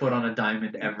step foot on a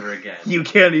diamond ever again. You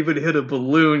can't even hit a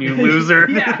balloon, you loser.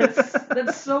 Yes,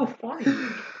 that's so funny.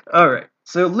 All right.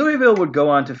 So Louisville would go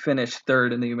on to finish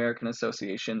 3rd in the American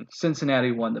Association.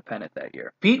 Cincinnati won the pennant that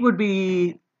year. Pete would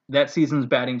be that season's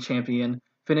batting champion,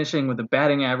 finishing with a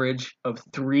batting average of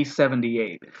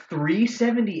 378.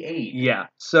 378? Yeah.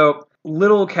 So,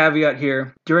 little caveat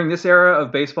here. During this era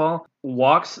of baseball,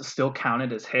 walks still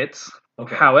counted as hits.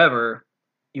 Okay. However,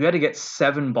 you had to get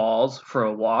 7 balls for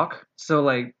a walk. So,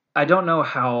 like, I don't know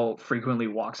how frequently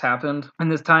walks happened in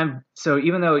this time. So,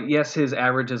 even though, yes, his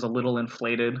average is a little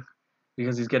inflated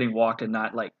because he's getting walked and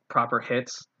not, like, proper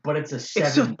hits. But it's a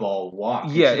 7-ball walk.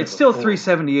 Yeah, it's still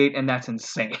 378, and that's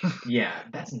insane. Yeah,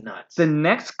 that's nuts. The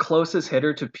next closest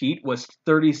hitter to Pete was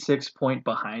 36 points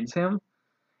behind him,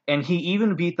 and he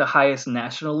even beat the highest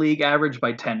National League average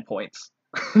by 10 points.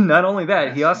 Not only that,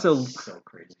 that's he also so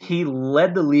crazy. He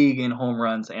led the league in home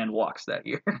runs and walks that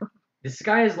year. This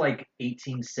guy is like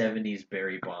 1870s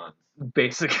Barry Bonds.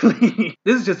 Basically.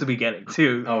 This is just the beginning,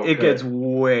 too. Oh, it good. gets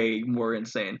way more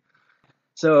insane.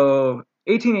 So,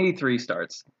 1883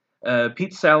 starts.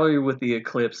 Pete's salary with the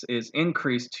Eclipse is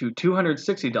increased to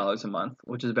 $260 a month,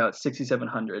 which is about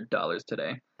 $6,700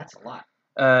 today. That's a lot.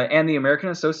 And the American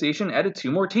Association added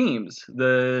 2 more teams,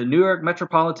 the New York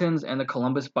Metropolitans and the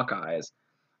Columbus Buckeyes.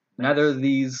 Neither of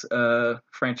these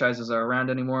franchises are around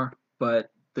anymore,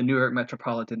 but the New York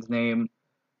Metropolitans name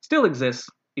still exists,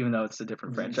 even though it's a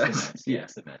different franchise.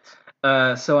 Yes, the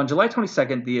Mets. So on July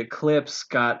 22nd, the Eclipse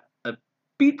got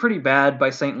beat pretty bad by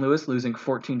St. Louis, losing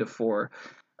 14-4.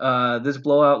 This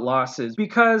blowout loss is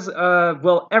because,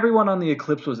 everyone on the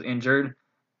Eclipse was injured,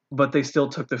 but they still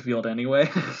took the field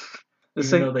anyway.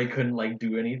 Even though they couldn't, like,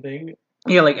 do anything?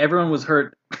 Yeah, like, everyone was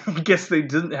hurt. I guess they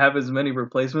didn't have as many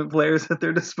replacement players at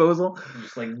their disposal.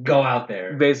 Just, like, go out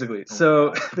there. Basically.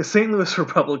 So, the St. Louis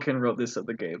Republican wrote this at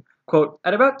the game. Quote,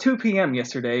 "At about 2 p.m.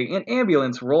 yesterday, an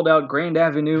ambulance rolled out Grand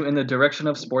Avenue in the direction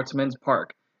of Sportsman's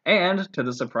Park. And, to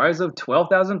the surprise of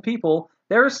 12,000 people,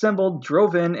 there assembled,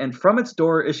 drove in, and from its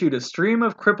door issued a stream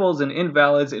of cripples and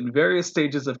invalids in various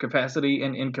stages of capacity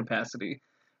and incapacity.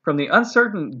 From the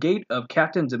uncertain gait of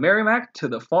Captain de Merrimack to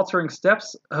the faltering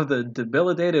steps of the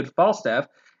debilitated Falstaff,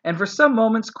 and for some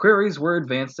moments queries were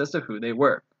advanced as to who they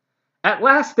were. At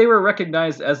last they were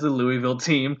recognized as the Louisville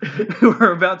team, who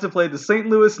were about to play the St.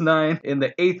 Louis 9 in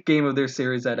the 8th game of their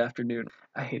series that afternoon."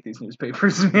 I hate these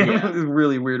newspapers, man. Yeah.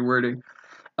 Really weird wording.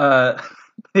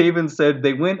 They even said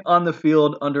they went on the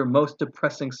field under most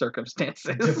depressing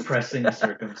circumstances. Depressing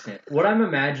circumstance. What I'm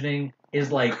imagining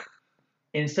is, like,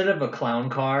 instead of a clown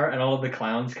car and all of the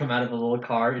clowns come out of the little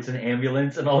car, it's an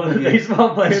ambulance and all of the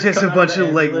baseball players It's just come a out bunch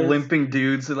of, like, ambulance. limping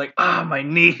dudes that like, my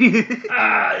knee.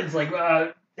 It's like,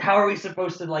 how are we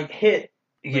supposed to, like, hit?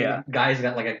 Like, Yeah. the guy's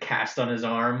got, like, a cast on his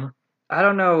arm. I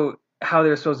don't know how they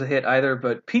were supposed to hit either,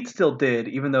 but Pete still did,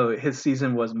 even though his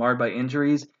season was marred by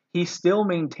injuries. He still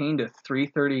maintained a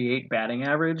 .338 batting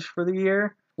average for the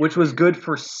year, which was good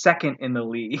for 2nd in the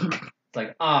league. It's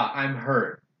like, I'm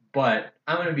hurt, but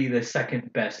I'm going to be the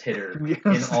second best hitter in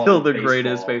all Still of the baseball.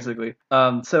 greatest, basically.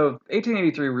 So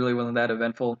 1883 really wasn't that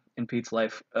eventful in Pete's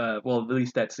life, at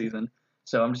least that season.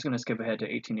 So I'm just going to skip ahead to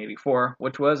 1884,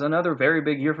 which was another very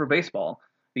big year for baseball.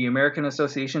 The American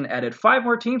Association added 5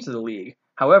 more teams to the league.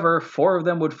 However, 4 of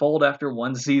them would fold after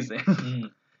 1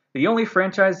 season. The only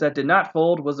franchise that did not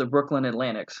fold was the Brooklyn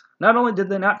Atlantics. Not only did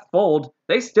they not fold,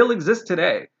 they still exist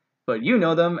today. But you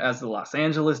know them as the Los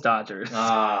Angeles Dodgers.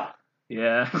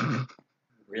 Yeah.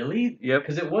 Really? Yep.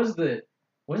 Because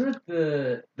wasn't it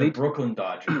the Brooklyn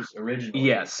Dodgers originally?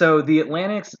 Yeah, so the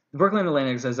Brooklyn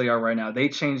Atlantics, as they are right now, they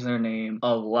changed their name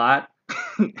a lot.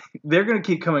 They're going to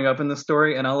keep coming up in the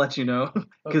story, and I'll let you know.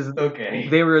 Because okay.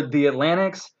 They were the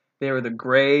Atlantics, they were the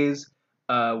Grays.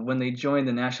 When they joined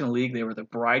the National League, they were the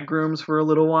Bridegrooms for a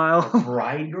little while.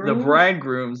 Bridegrooms? The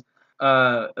Bridegrooms.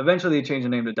 Eventually, they changed the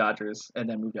name to Dodgers and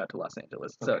then moved out to Los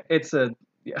Angeles. So Okay. it's a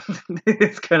Yeah,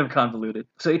 it's kind of convoluted.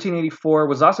 So 1884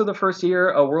 was also the first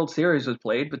year a World Series was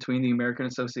played between the American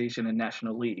Association and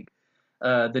National League.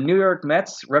 The New York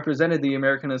Mets represented the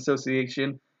American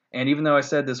Association, and even though I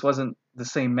said this wasn't the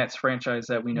same Mets franchise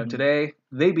that we know today,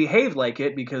 they behaved like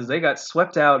it because they got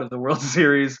swept out of the World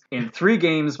Series in 3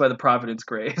 games by the Providence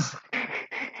Grays.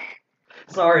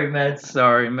 Sorry, Mets.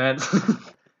 Sorry, Mets.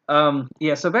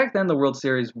 Yeah, so back then the World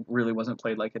Series really wasn't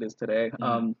played like it is today.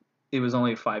 It was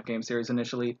only a 5-game series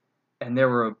initially, and there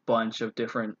were a bunch of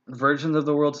different versions of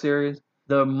the World Series.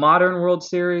 The modern World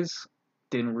Series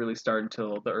didn't really start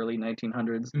until the early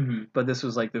 1900s, but this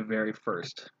was like the very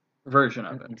first version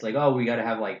of it. It's like, oh, we got to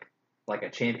have like a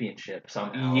championship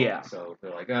somehow. Yeah. So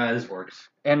they're like, this works.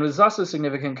 And it was also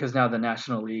significant because now the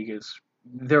National League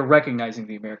they're recognizing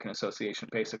the American Association,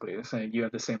 basically. They're saying you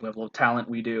have the same level of talent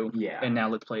we do, Yeah. and now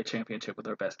let's play a championship with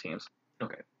our best teams.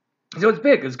 Okay. So it's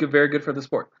big. It's good, very good for the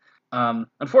sport.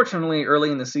 Unfortunately,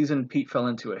 early in the season, Pete fell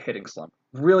into a hitting slump.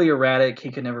 Really erratic.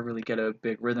 He could never really get a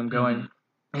big rhythm going.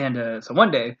 And so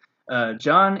one day,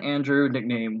 John Andrew,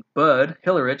 nicknamed Bud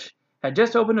Hillerich, had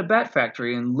just opened a bat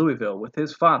factory in Louisville with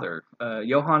his father,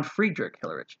 Johann Friedrich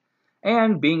Hillerich,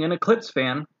 and being an Eclipse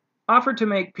fan, offered to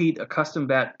make Pete a custom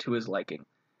bat to his liking.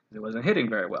 It wasn't hitting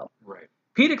very well. Right.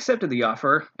 Pete accepted the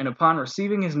offer, and upon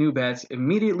receiving his new bats,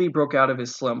 immediately broke out of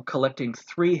his slump, collecting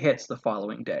 3 hits the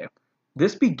following day.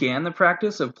 This began the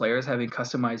practice of players having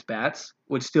customized bats,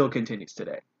 which still continues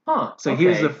today. Huh. So he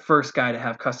was the first guy to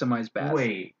have customized bats.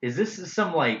 Wait, is this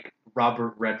some like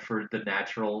Robert Redford the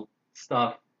Natural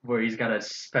stuff where he's got a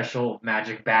special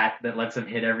magic bat that lets him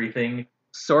hit everything?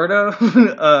 Sort of,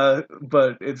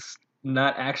 but it's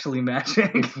not actually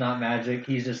magic. It's not magic.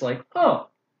 He's just like, oh,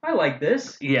 I like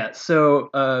this. Yeah, so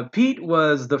Pete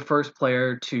was the first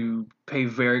player to pay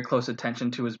very close attention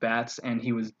to his bats, and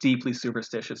he was deeply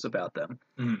superstitious about them.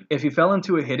 If he fell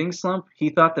into a hitting slump,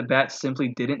 he thought the bat simply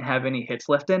didn't have any hits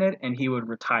left in it, and he would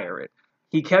retire it.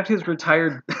 He kept his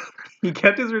retired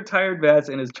bats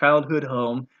in his childhood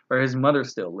home, where his mother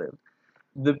still lived.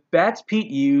 The bats Pete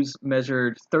used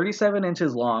measured 37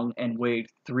 inches long and weighed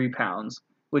 3 pounds,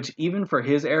 which even for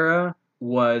his era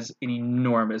was an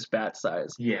enormous bat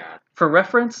size. Yeah. For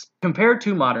reference, compared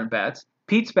to modern bats,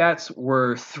 Pete's bats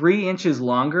were 3 inches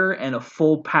longer and a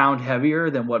full pound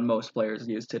heavier than what most players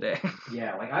use today.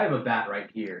 Yeah, like I have a bat right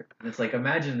here. And it's like,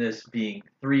 imagine this being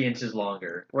 3 inches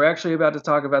longer. We're actually about to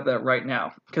talk about that right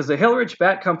now, because the Hillerich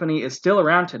Bat Company is still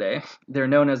around today. They're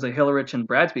known as the Hillerich and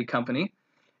Bradsby Company,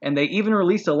 and they even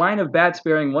released a line of bats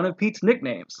bearing one of Pete's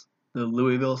nicknames, the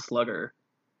Louisville Slugger.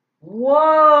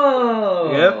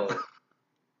 Whoa! Yep.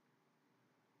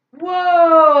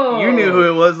 Whoa! You knew who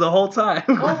it was the whole time.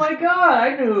 Oh my god,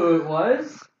 I knew who it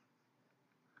was.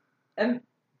 And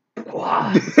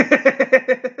wow.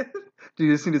 Do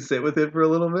you just need to sit with it for a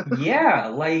little bit? Yeah,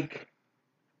 like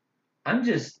I'm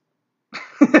just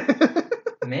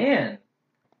man.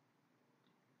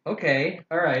 Okay,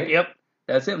 all right. Yep,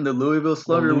 that's him. The Louisville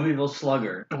Slugger. The Louisville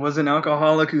Slugger was an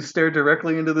alcoholic who stared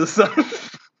directly into the sun.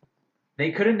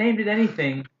 They could have named it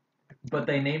anything, but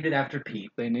they named it after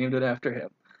Pete. They named it after him.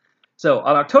 So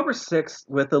on October 6th,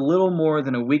 with a little more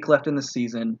than a week left in the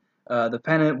season, the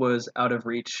pennant was out of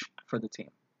reach for the team.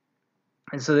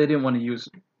 And so they didn't want to use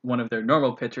one of their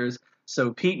normal pitchers,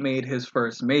 so Pete made his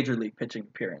first major league pitching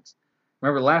appearance.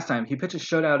 Remember last time, he pitched a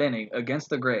shutout inning against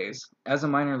the Grays as a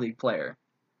minor league player.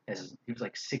 He was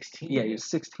like 16? Yeah, he was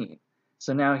 16.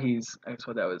 So now he's, I guess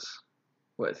that was,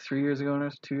 3 years ago,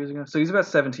 2 years ago? So he's about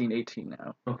 17, 18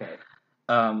 now. Okay.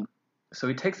 So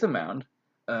he takes the mound.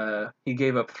 He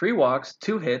gave up 3 walks,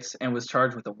 2 hits, and was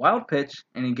charged with a wild pitch,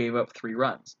 and he gave up 3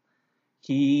 runs.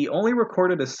 He only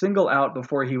recorded a single out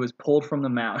before he was pulled from the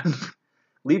mound,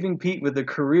 leaving Pete with a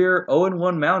career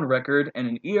 0-1 mound record and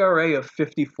an ERA of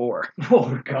 54.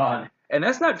 Oh, God. And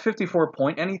that's not 54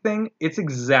 point anything, it's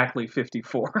exactly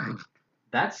 54.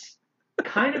 That's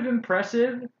kind of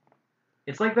impressive.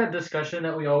 It's like that discussion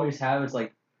that we always have. It's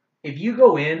like, if you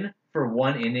go in for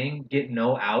 1 inning, get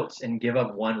no outs, and give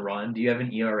up 1 run, do you have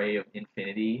an ERA of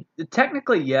infinity?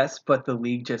 Technically, yes, but the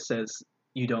league just says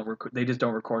you don't they just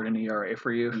don't record an ERA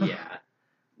for you. Yeah.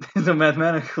 So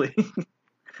mathematically,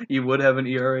 you would have an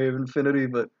ERA of infinity,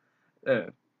 but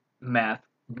math.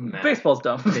 Baseball's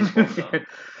dumb. Baseball's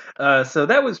dumb. So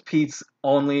that was Pete's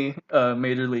only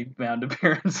major league mound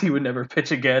appearance. He would never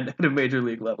pitch again at a major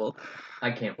league level.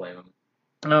 I can't blame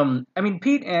him. I mean,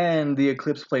 Pete and the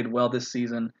Eclipse played well this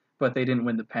season, but they didn't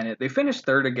win the pennant. They finished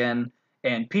third again,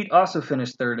 and Pete also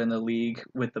finished third in the league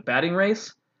with the batting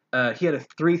race. He had a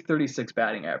 .336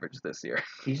 batting average this year.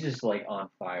 He's just like on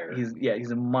fire.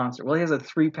 He's a monster. Well, he has a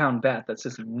 3-pound bat that's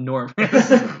just enormous.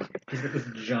 He's got this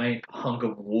giant hunk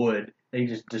of wood that he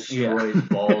just destroys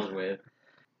balls with.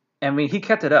 I mean, he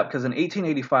kept it up because in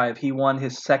 1885 he won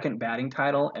his second batting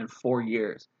title in 4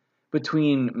 years.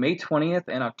 Between May 20th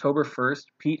and October 1st,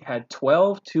 Pete had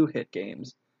 12 two-hit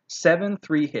games, 7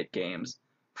 three-hit games,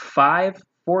 5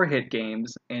 four-hit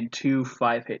games, and 2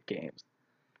 five-hit games.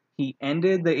 He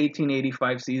ended the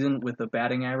 1885 season with a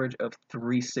batting average of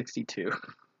 .362.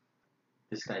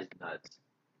 This guy's nuts.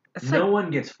 It's No like,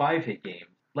 one gets 5-hit games.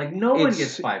 Like, no one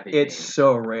gets 5-hit it's games.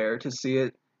 so rare to see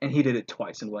it, and he did it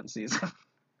twice in one season.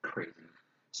 Crazy.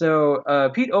 So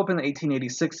Pete opened the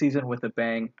 1886 season with a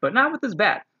bang, but not with his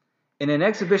bat. In an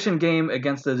exhibition game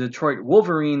against the Detroit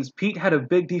Wolverines, Pete had a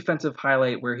big defensive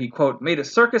highlight where he, quote, made a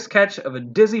circus catch of a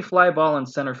dizzy fly ball in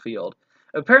center field.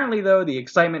 Apparently, though, the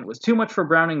excitement was too much for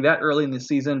Browning that early in the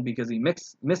season because he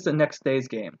missed the next day's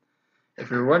game.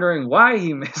 If you're wondering why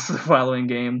he missed the following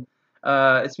game,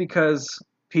 it's because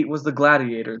Pete was the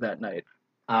gladiator that night.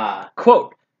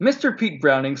 Quote, Mr. Pete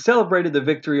Browning celebrated the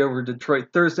victory over Detroit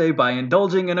Thursday by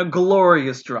indulging in a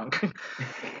glorious drunk.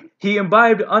 He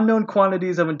imbibed unknown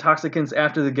quantities of intoxicants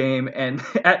after the game and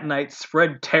at night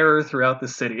spread terror throughout the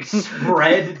city.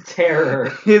 Spread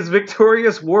terror. His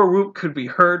victorious war whoop could be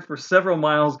heard for several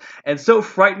miles and so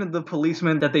frightened the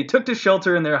policemen that they took to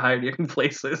shelter in their hiding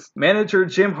places. Manager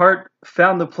Jim Hart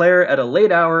found the player at a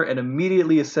late hour and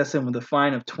immediately assessed him with a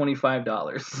fine of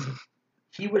 $25.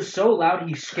 He was so loud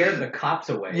he scared the cops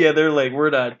away. Yeah, they're like, we're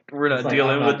not It's like,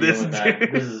 dealing I'm not with this. dealing with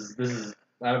that. This is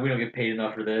we don't get paid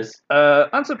enough for this.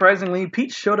 Unsurprisingly,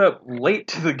 Pete showed up late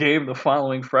to the game the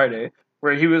following Friday,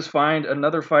 where he was fined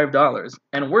another $5,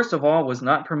 and worst of all, was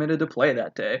not permitted to play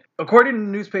that day. According to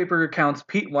newspaper accounts,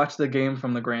 Pete watched the game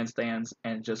from the grandstands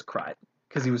and just cried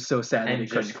because he was so sad that he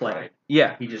couldn't play. Cried.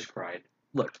 Yeah, He just cried.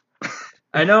 look,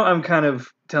 I know I'm kind of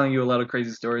telling you a lot of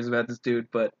crazy stories about this dude,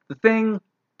 but the thing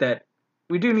that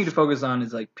we do need to focus on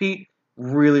is like Pete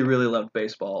really, really loved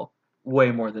baseball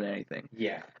way more than anything.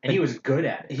 Yeah, and he was good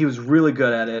at it. He was really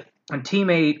good at it. A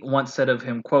teammate once said of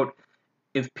him, quote,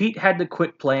 if Pete had to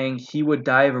quit playing, he would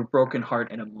die of a broken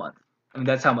heart in a month. I mean,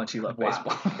 that's how much he loved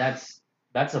baseball.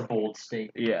 That's a bold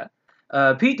statement. Yeah.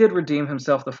 Pete did redeem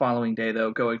himself the following day,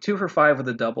 though, going 2 for 5 with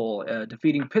a double,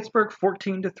 defeating Pittsburgh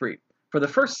 14-3. For the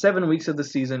first 7 weeks of the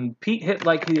season, Pete hit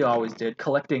like he always did,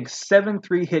 collecting 7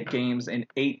 3-hit games and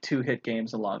 8 2-hit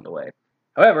games along the way.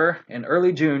 However, in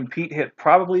early June, Pete hit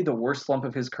probably the worst slump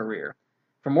of his career.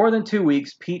 For more than 2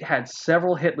 weeks, Pete had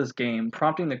several hitless games,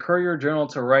 prompting the Courier-Journal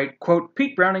to write, quote,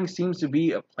 Pete Browning seems to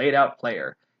be a played-out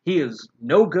player. He is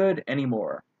no good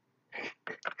anymore.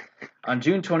 On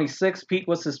June 26, Pete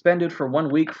was suspended for 1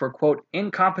 week for, quote,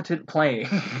 incompetent playing.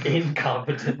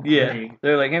 Incompetent Yeah. playing.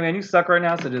 They're like, hey man, you suck right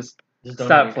now, so just don't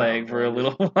stop even playing for a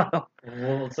little while.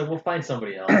 We'll find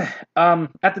somebody else.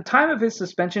 At the time of his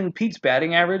suspension, Pete's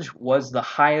batting average was the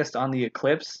highest on the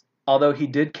Eclipse, although he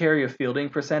did carry a fielding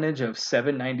percentage of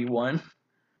 .791.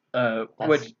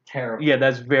 That's terrible. Yeah,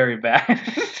 that's very bad.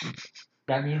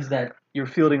 That means that you're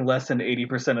fielding less than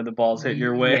 80% of the balls hit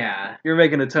your way. Yeah. You're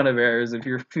making a ton of errors if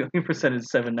your fielding percentage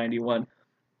is .791.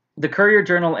 The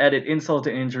Courier-Journal added insult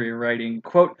to injury, writing,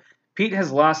 quote, Pete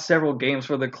has lost several games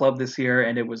for the club this year,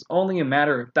 and it was only a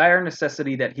matter of dire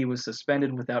necessity that he was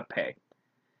suspended without pay.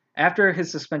 After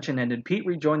his suspension ended, Pete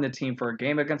rejoined the team for a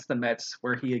game against the Mets,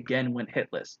 where he again went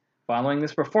hitless. Following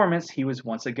this performance, he was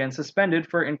once again suspended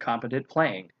for incompetent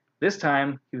playing. This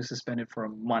time, he was suspended for a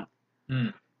month.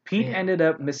 Pete ended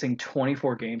up missing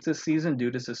 24 games this season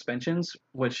due to suspensions,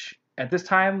 which at this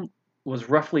time was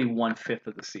roughly 1/5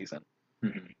 of the season.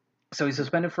 Mm-hmm. So he's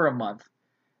suspended for a month.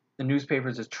 The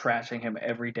newspapers is trashing him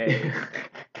every day.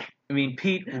 I mean,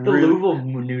 Pete the Louisville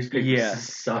newspaper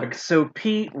sucks. So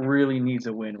Pete really needs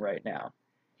a win right now.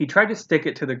 He tried to stick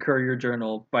it to the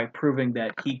Courier-Journal by proving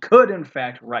that he could, in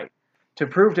fact, write. To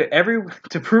prove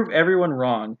everyone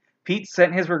wrong, Pete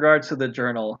sent his regards to the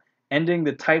Journal, ending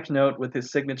the typed note with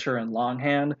his signature in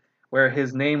longhand, where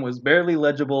his name was barely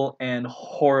legible and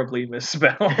horribly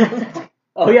misspelled.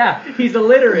 Oh yeah, he's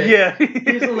illiterate. Yeah,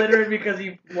 he's illiterate because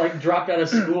he dropped out of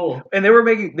school. And they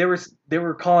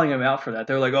were calling him out for that.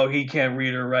 They're like, "Oh, he can't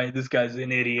read or write. This guy's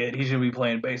an idiot. He shouldn't be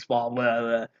playing baseball." Blah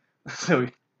blah. So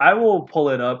I will pull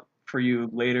it up for you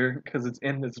later because it's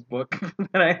in this book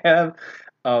that I have.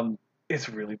 It's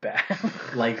really bad.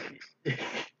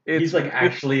 He's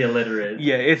actually illiterate.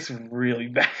 Yeah, it's really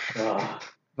bad. Ugh.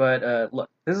 But look,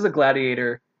 this is a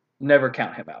gladiator. Never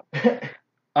count him out.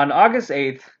 On August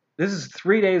 8th. This is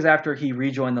 3 days after he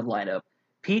rejoined the lineup.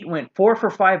 Pete went 4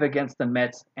 for 5 against the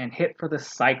Mets and hit for the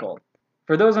cycle.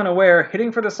 For those unaware,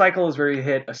 hitting for the cycle is where you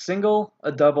hit a single,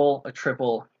 a double, a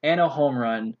triple, and a home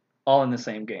run all in the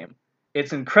same game.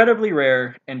 It's incredibly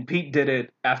rare, and Pete did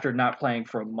it after not playing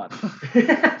for a month.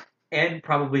 And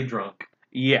probably drunk.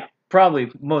 Yeah,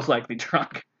 probably most likely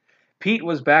drunk. Pete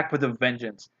was back with a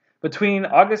vengeance. Between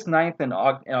August 9th and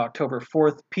October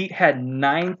 4th, Pete had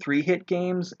 9 3-hit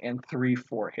games and 3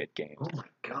 4-hit games. Oh my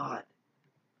god.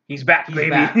 He's back, He's baby.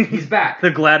 back. He's back.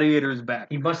 The Gladiator is back.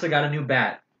 He must have got a new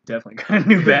bat. Definitely got a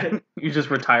new bat. You just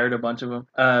retired a bunch of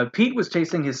them. Pete was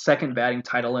chasing his second batting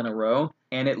title in a row,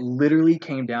 and it literally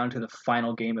came down to the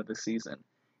final game of the season.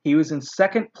 He was in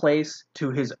second place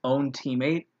to his own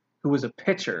teammate, who was a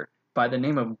pitcher by the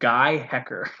name of Guy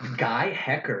Hecker. Guy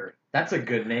Hecker. That's a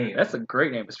good name. That's a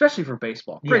great name, especially for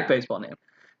baseball. Great Yeah. baseball name.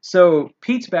 So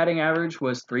Pete's batting average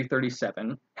was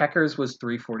 337. Hecker's was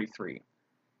 343.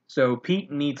 So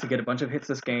Pete needs to get a bunch of hits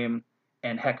this game,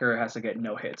 and Hecker has to get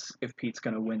no hits if Pete's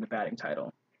going to win the batting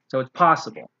title. So it's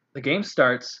possible. The game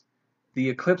starts. The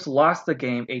Eclipse lost the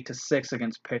game 8-6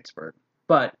 against Pittsburgh.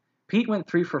 But Pete went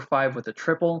 3 for 5 with a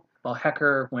triple, while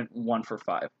Hecker went 1 for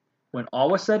 5. When all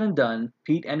was said and done,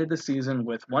 Pete ended the season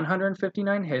with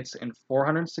 159 hits and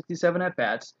 467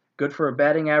 at-bats, good for a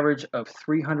batting average of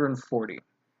 340.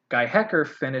 Guy Hecker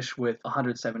finished with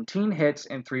 117 hits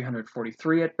and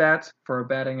 343 at-bats for a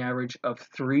batting average of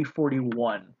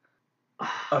 341.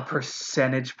 A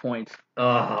percentage point.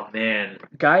 Oh, man.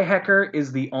 Guy Hecker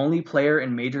is the only player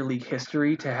in Major League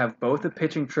history to have both a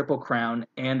pitching triple crown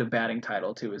and a batting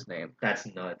title to his name. That's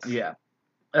nuts. Yeah.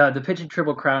 The pitching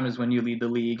triple crown is when you lead the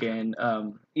league in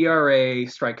ERA,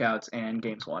 strikeouts, and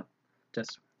games won.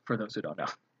 Just for those who don't know.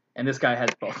 And this guy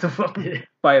has both of them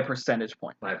by a percentage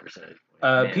point.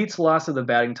 5%. Pete's loss of the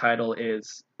batting title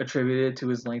is attributed to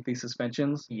his lengthy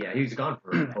suspensions. Yeah, he was gone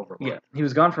for over a month. Yeah, he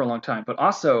was gone for a long time. But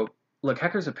also, look,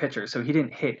 Hecker's a pitcher, so he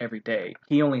didn't hit every day.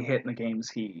 He only hit in the games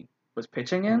he was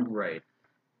pitching in. Right.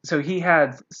 So he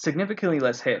had significantly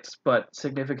less hits, but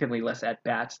significantly less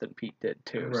at-bats than Pete did,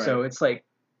 too. Right. So it's like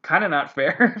kind of not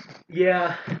fair.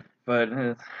 Yeah. But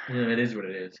It is what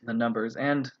it is. the numbers.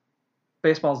 And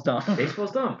baseball's dumb.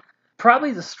 Baseball's dumb.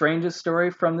 Probably the strangest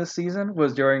story from this season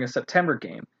was during a September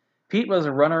game. Pete was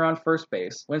a runner on first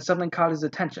base when something caught his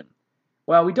attention.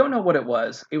 While we don't know what it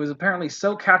was apparently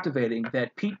so captivating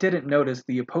that Pete didn't notice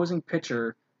the opposing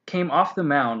pitcher came off the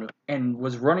mound and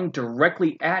was running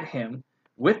directly at him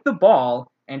with the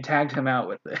ball and tagged him out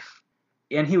with it.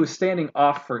 And he was standing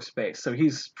off first base, so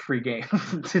he's free game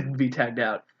to be tagged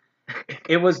out.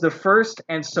 It was the first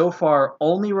and so far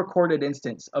only recorded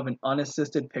instance of an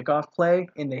unassisted pickoff play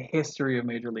in the history of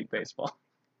Major League Baseball.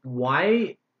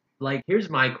 Why? Like, here's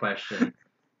my question.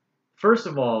 First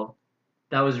of all,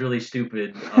 that was really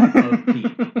stupid of Pete.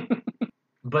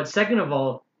 But second of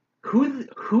all,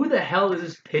 who the hell does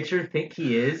this pitcher think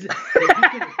he is?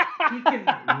 That he can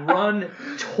run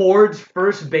towards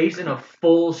first base in a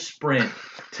full sprint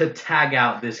to tag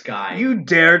out this guy. You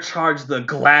dare charge the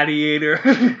Gladiator,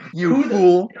 you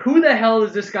fool. Who the hell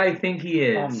does this guy think he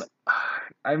is?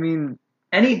 I mean...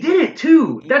 And he did it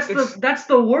too. That's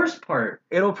the worst part.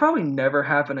 It'll probably never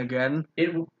happen again.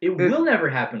 It will never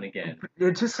happen again.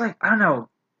 It's just like, I don't know.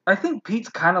 I think Pete's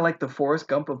kind of like the Forrest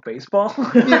Gump of baseball.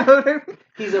 You know what I mean?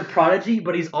 He's a prodigy,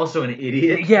 but he's also an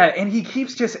idiot. Yeah, and he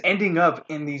keeps just ending up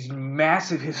in these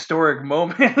massive historic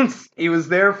moments. He was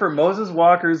there for Moses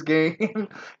Walker's game.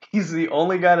 He's the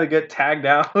only guy to get tagged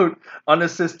out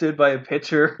unassisted by a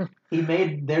pitcher.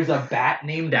 There's a bat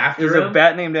named after him. There's a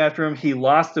bat named after him. He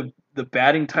lost the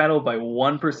batting title by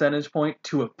 1 percentage point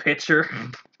to a pitcher.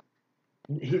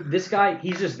 This guy,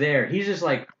 he's just there. He's just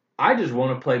like, I just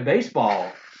want to play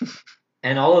baseball.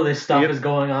 And all of this stuff is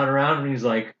going on around him. And he's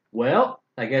like, well,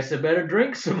 I guess I better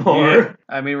drink some more. Yeah.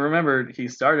 I mean, remember, he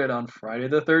started on Friday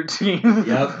the 13th.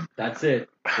 Yep, that's it.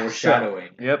 Foreshadowing.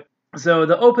 Yep. So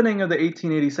the opening of the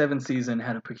 1887 season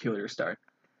had a peculiar start.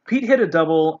 Pete hit a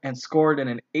double and scored in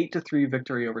an 8-3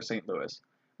 victory over St. Louis.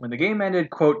 When the game ended,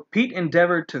 quote, Pete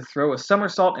endeavored to throw a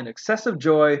somersault in excessive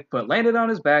joy, but landed on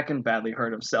his back and badly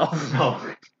hurt himself.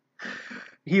 Oh.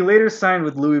 He later signed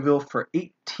with Louisville for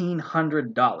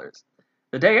 $1,800.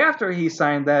 The day after he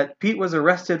signed that, Pete was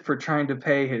arrested for trying to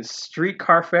pay his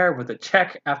streetcar fare with a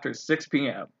check after 6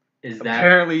 p.m.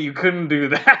 Apparently you couldn't do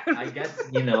that. I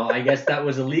guess that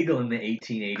was illegal in the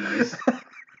 1880s.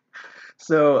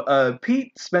 So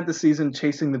Pete spent the season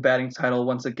chasing the batting title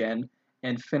once again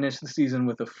and finished the season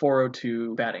with a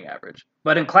 .402 batting average.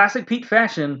 But in classic Pete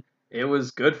fashion, it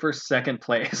was good for second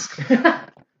place.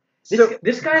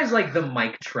 This guy is like the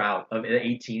Mike Trout of the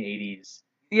 1880s.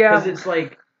 Yeah. Because it's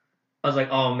like, I was like,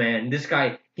 oh man, this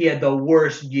guy, he had the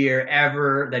worst year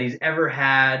ever that he's ever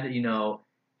had. You know,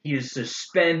 he was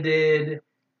suspended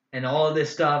and all of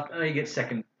this stuff. Oh, he gets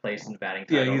second place in the batting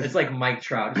Yeah, title. It's like Mike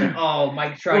Trout. It's like, oh,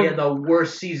 Mike Trout had the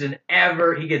worst season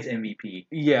ever. He gets MVP.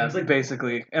 Yeah, It's like,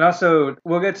 basically. And also,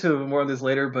 we'll get to more of this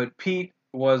later, but Pete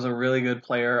was a really good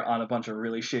player on a bunch of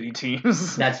really shitty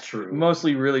teams. That's true.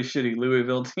 Mostly really shitty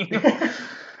Louisville teams.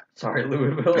 Sorry,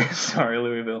 Louisville. Sorry,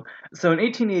 Louisville. So in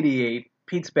 1888,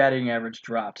 Pete's batting average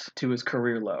dropped to his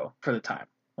career low for the time.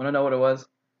 Want to know what it was?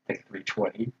 Like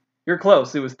 320. You're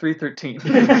close. It was 313.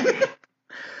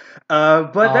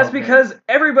 But that's because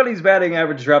everybody's batting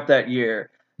average dropped that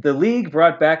year. The league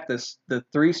brought back the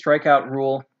 3 strikeout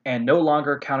rule and no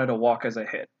longer counted a walk as a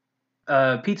hit.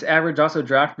 Pete's average also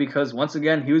dropped because, once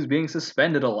again, he was being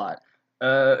suspended a lot.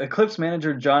 Eclipse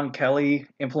manager John Kelly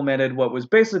implemented what was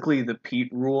basically the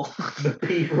Pete rule. The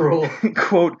Pete rule.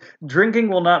 Quote, drinking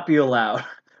will not be allowed.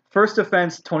 First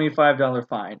offense, $25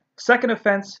 fine. Second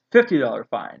offense, $50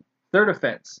 fine. Third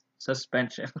offense,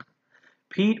 suspension.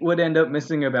 Pete would end up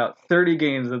missing about 30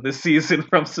 games of the season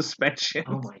from suspension.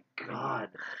 Oh my god.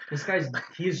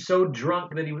 He is so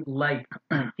drunk that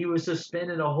he was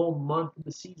suspended a whole month of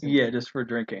the season. Yeah, just for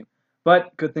drinking.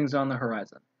 But good things on the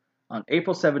horizon. On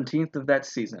April 17th of that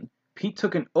season, Pete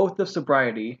took an oath of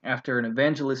sobriety after an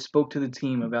evangelist spoke to the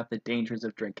team about the dangers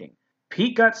of drinking.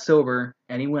 Pete got sober,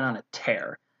 and he went on a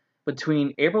tear.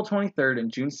 Between April 23rd and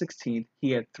June 16th,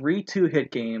 he had 3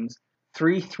 2-hit games,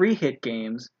 3 3-hit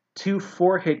games, 2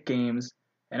 4-hit games,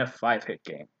 and a 5-hit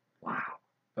game. Wow.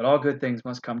 But all good things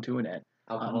must come to an end.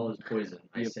 Alcohol is poison,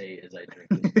 I say as I drink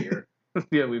this beer.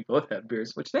 Yeah, we both have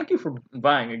beers, which thank you for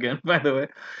buying again, by the way.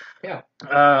 Yeah.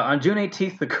 On June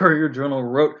 18th, the Courier-Journal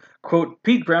wrote, quote,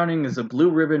 Pete Browning is a blue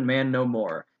ribbon man no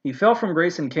more. He fell from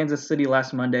grace in Kansas City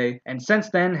last Monday, and since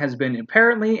then has been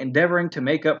apparently endeavoring to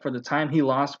make up for the time he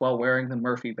lost while wearing the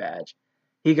Murphy badge.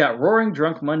 He got roaring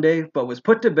drunk Monday, but was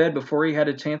put to bed before he had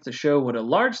a chance to show what a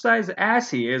large-sized ass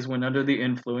he is when under the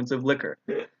influence of liquor.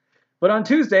 But on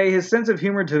Tuesday, his sense of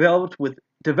humor developed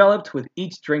with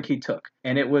each drink he took,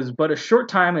 and it was but a short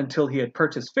time until he had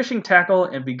purchased fishing tackle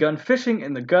and begun fishing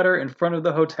in the gutter in front of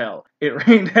the hotel. It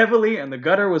rained heavily, and the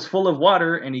gutter was full of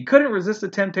water, and he couldn't resist the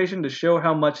temptation to show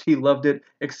how much he loved it,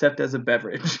 except as a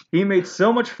beverage. He made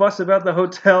so much fuss about the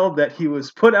hotel that he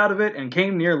was put out of it and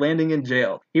came near landing in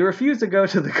jail. He refused to go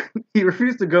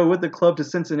with the club to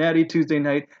Cincinnati Tuesday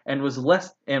night and was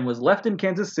left in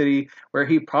Kansas City, where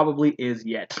he probably is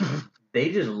yet.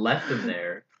 They just left him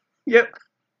there. Yep.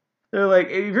 They're like,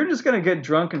 if you're just going to get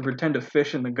drunk and pretend to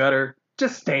fish in the gutter,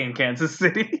 just stay in Kansas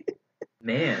City.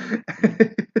 Man.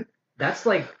 That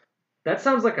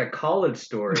sounds like a college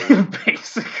story.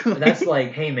 Basically. That's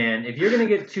like, hey man, if you're going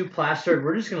to get too plastered,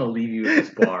 we're just going to leave you at this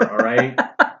bar, alright?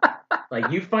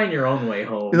 Like, you find your own way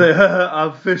home. Like,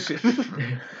 I'm fishing.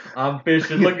 I'm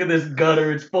fishing. Look at this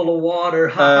gutter. It's full of water.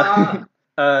 Ha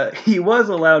ha. He was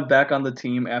allowed back on the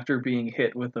team after being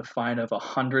hit with a fine of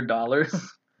 $100.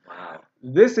 Wow.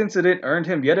 This incident earned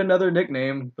him yet another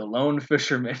nickname, the Lone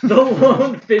Fisherman. The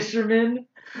Lone Fisherman?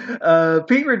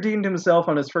 Pete redeemed himself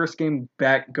on his first game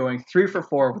back, going 3 for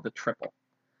 4 with a triple.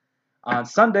 On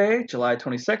Sunday, July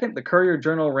 22nd, the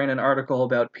Courier-Journal ran an article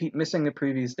about Pete missing the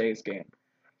previous day's game.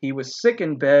 He was sick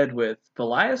in bed with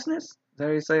biliousness? Is that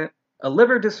how you say it? A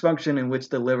liver dysfunction in which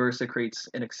the liver secretes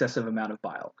an excessive amount of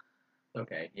bile.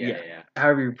 Okay, yeah.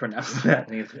 However you pronounce that. I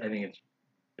think it's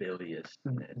bilious.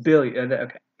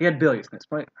 Okay. He had biliousness,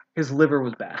 but his liver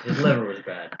was bad. His liver was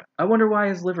bad. I wonder why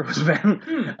his liver was bad.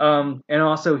 And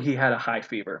also he had a high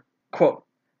fever. Quote,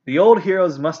 the old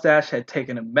hero's mustache had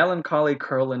taken a melancholy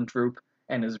curl and droop,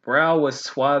 and his brow was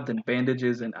swathed in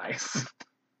bandages and ice.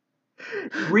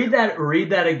 Read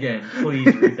that again.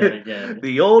 Please read that again.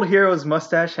 The old hero's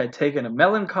mustache had taken a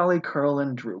melancholy curl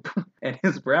and droop, and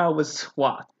his brow was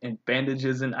swathed in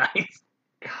bandages and ice.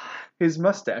 God. His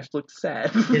mustache looked sad.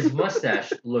 His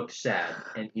mustache looked sad,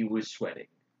 and he was sweating.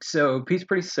 So Pete's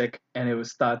pretty sick, and it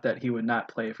was thought that he would not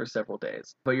play for several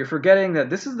days. But you're forgetting that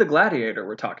this is the Gladiator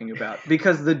we're talking about,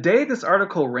 because the day this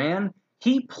article ran,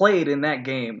 he played in that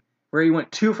game, where he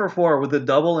went 2 for 4 with a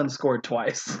double and scored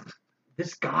twice.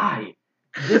 This guy.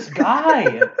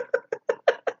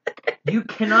 You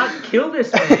cannot kill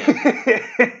this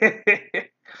man.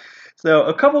 So,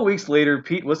 a couple weeks later,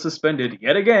 Pete was suspended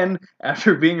yet again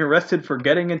after being arrested for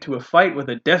getting into a fight with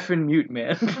a deaf and mute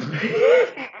man.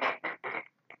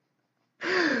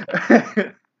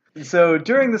 So,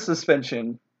 during the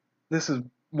suspension, this is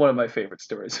one of my favorite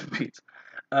stories of Pete's.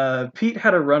 Pete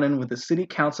had a run-in with a city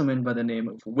councilman by the name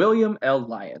of William L.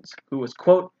 Lyons, who was,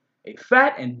 quote, a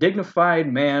fat and dignified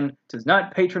man, does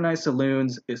not patronize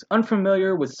saloons, is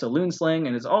unfamiliar with saloon slang,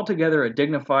 and is altogether a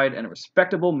dignified and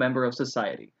respectable member of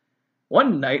society.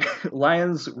 One night,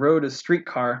 Lyons rode a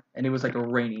streetcar, and it was like a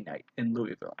rainy night in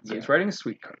Louisville. So he's riding a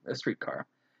streetcar,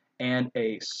 and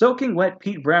a soaking wet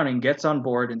Pete Browning gets on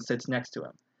board and sits next to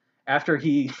him. After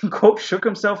he, quote, shook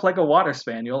himself like a water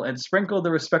spaniel and sprinkled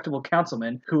the respectable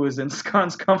councilman, who was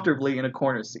ensconced comfortably in a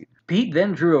corner seat. Pete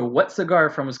then drew a wet cigar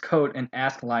from his coat and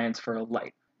asked Lyons for a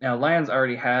light. Now, Lyons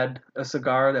already had a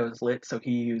cigar that was lit, so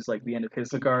he used like the end of his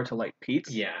cigar to light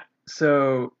Pete's. Yeah.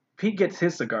 So Pete gets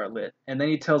his cigar lit, and then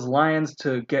he tells Lyons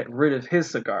to get rid of his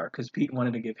cigar because Pete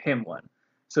wanted to give him one.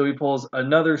 So he pulls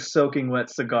another soaking wet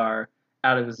cigar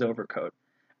out of his overcoat.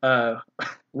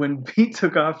 When Pete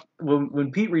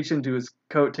reached into his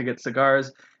coat to get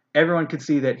cigars, everyone could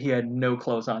see that he had no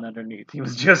clothes on underneath. He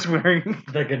was just wearing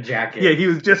like a jacket. Yeah, he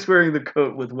was just wearing the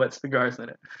coat with wet cigars in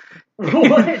it.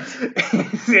 What?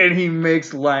 And he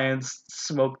makes Lyons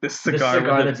smoke this cigar. The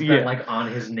cigar that's been like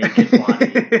on his naked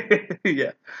body.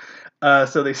 Yeah.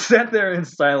 So they sat there in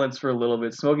silence for a little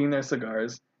bit, smoking their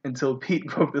cigars, until Pete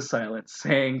broke the silence,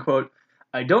 saying, quote,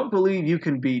 "I don't believe you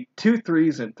can beat 2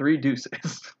 threes and 3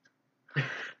 deuces."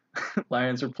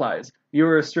 Lyons replies, "You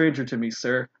are a stranger to me,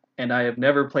 sir, and I have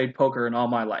never played poker in all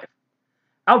my life.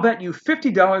 I'll bet you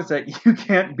 $50 that you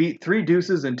can't beat 3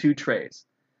 deuces and 2 trays."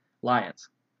 Lyons,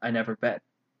 "I never bet."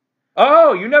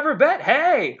 "Oh, you never bet?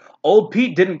 Hey! Old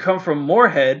Pete didn't come from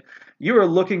Moorhead. You were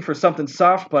looking for something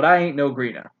soft, but I ain't no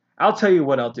greener. I'll tell you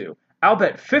what I'll do. I'll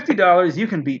bet $50 you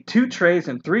can beat 2 trays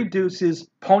and 3 deuces,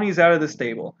 ponies out of the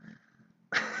stable."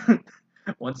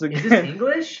 Once again, is this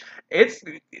English? This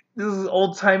is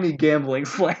old-timey gambling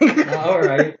slang. All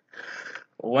right.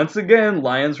 Once again,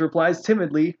 Lyons replies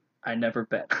timidly, "I never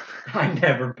bet." I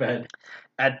never bet.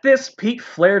 At this, Pete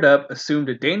flared up, assumed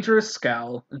a dangerous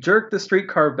scowl, jerked the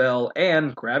streetcar bell,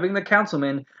 and, grabbing the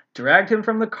councilman, dragged him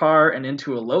from the car and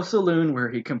into a low saloon where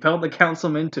he compelled the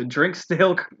councilman to drink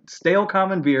stale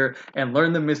common beer and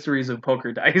learn the mysteries of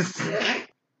poker dice.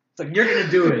 It's like, you're gonna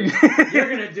do it. You're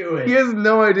gonna do it. He has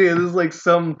no idea. This is like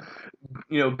some,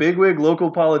 bigwig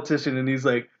local politician, and he's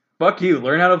like, "Fuck you,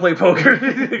 learn how to play poker."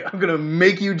 "I'm gonna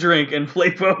make you drink and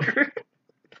play poker."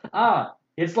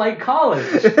 It's like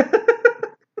college.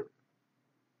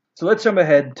 So let's jump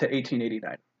ahead to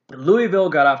 1889. Louisville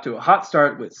got off to a hot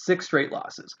start with 6 straight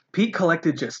losses. Pete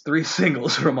collected just 3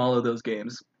 singles from all of those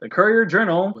games. The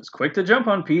Courier-Journal was quick to jump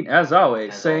on Pete, as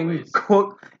always, saying,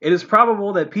 quote, "It is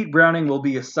probable that Pete Browning will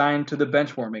be assigned to the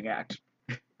benchwarming act."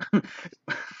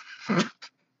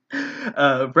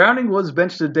 Browning was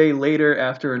benched a day later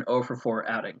after an 0-for-4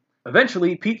 outing.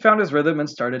 Eventually, Pete found his rhythm and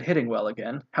started hitting well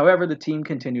again. However, the team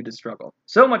continued to struggle.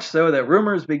 So much so that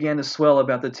rumors began to swell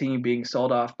about the team being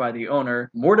sold off by the owner,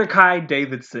 Mordecai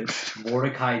Davidson.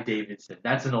 Mordecai Davidson.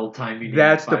 That's an old-timey name.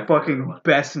 That's the fucking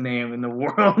best name in the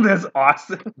world. That's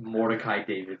awesome. Mordecai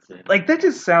Davidson. Like, that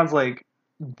just sounds like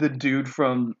the dude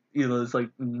from, those,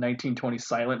 1920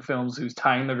 silent films who's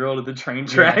tying the girl to the train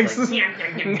tracks.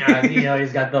 Yeah,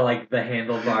 he's got the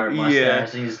handlebar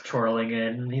mustache, and he's twirling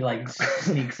it, and he,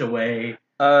 sneaks away.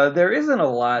 There isn't a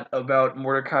lot about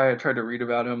Mordecai. I tried to read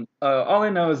about him. All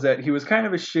I know is that he was kind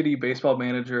of a shitty baseball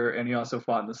manager, and he also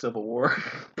fought in the Civil War.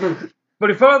 But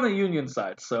he fought on the Union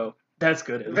side, so that's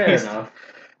good at least. Fair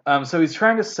enough. So he's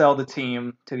trying to sell the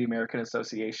team to the American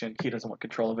Association. He doesn't want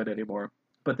control of it anymore.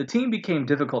 But the team became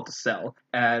difficult to sell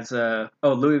as,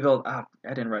 Louisville, I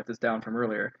didn't write this down from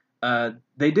earlier.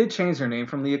 They did change their name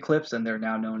from the Eclipse, and they're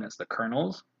now known as the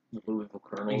Colonels. The Louisville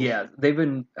Colonels? Yeah,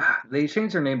 they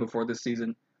changed their name before this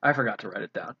season. I forgot to write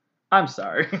it down. I'm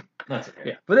sorry. That's okay.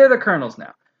 Yeah, but they're the Colonels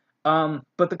now.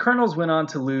 But the Colonels went on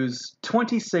to lose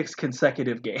 26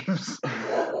 consecutive games.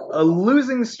 A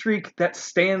losing streak that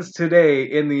stands today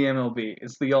in the MLB.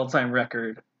 It's the all-time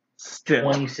record still.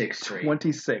 26 straight.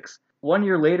 26. 1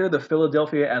 year later, the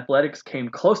Philadelphia Athletics came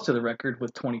close to the record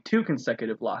with 22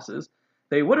 consecutive losses.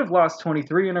 They would have lost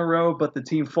 23 in a row, but the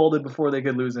team folded before they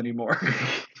could lose anymore.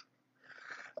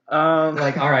 All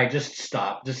right, just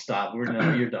stop.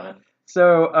 You're done.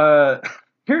 So,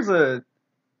 the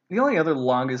only other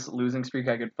longest losing streak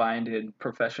I could find in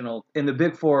the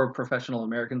Big Four professional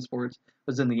American sports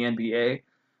was in the NBA.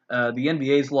 The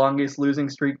NBA's longest losing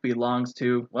streak belongs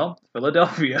to,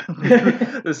 Philadelphia.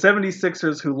 The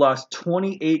 76ers, who lost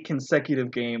 28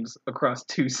 consecutive games across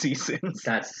 2 seasons.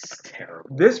 That's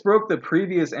terrible. This broke the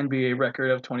previous NBA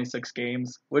record of 26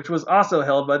 games, which was also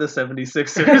held by the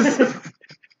 76ers.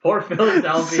 Poor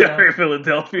Philadelphia. Sorry,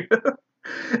 Philadelphia.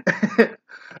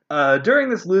 During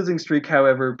this losing streak,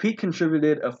 however, Pete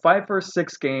contributed a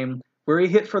 5-for-6 game where he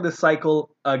hit for the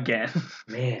cycle again.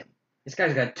 Man. This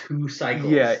guy's got 2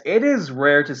 cycles. Yeah, it is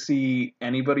rare to see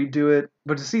anybody do it,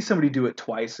 but to see somebody do it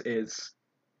twice is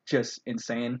just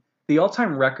insane. The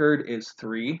all-time record is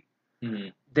 3. Mm-hmm.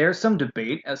 There's some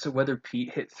debate as to whether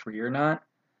Pete hit 3 or not.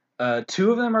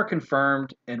 2 of them are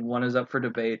confirmed, and 1 is up for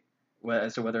debate.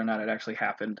 as to whether or not it actually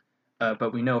happened.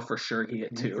 But we know for sure he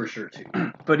hit 2. For sure, 2.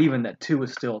 But even that 2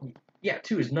 is still... Yeah,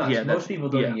 2 is nuts. Yeah, Most people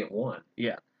don't even get 1.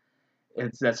 Yeah.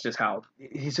 That's just how...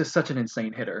 He's just such an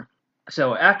insane hitter.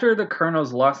 So after the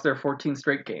Colonels lost their 14th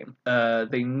straight game,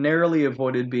 they narrowly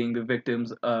avoided being the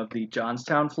victims of the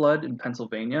Johnstown flood in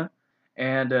Pennsylvania.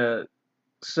 And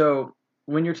so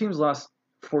when your team's lost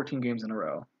 14 games in a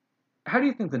row, how do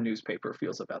you think the newspaper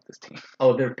feels about this team?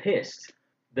 Oh, they're pissed.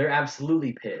 They're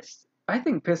absolutely pissed. I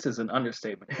think pissed is an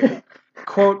understatement here.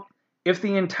 Quote, if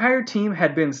the entire team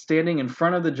had been standing in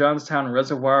front of the Johnstown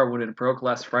Reservoir when it broke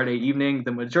last Friday evening,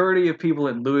 the majority of people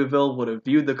in Louisville would have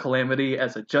viewed the calamity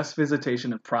as a just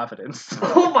visitation of Providence.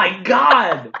 Oh my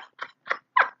god!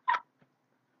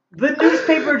 The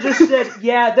newspaper just said,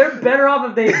 yeah, they're better off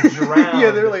if they drowned.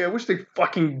 Yeah, they're like, I wish they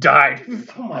fucking died.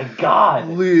 Oh my god.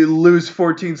 Lose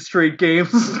 14 straight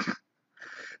games.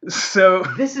 So...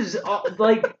 This is,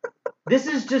 this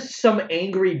is just some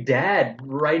angry dad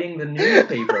writing the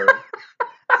newspaper.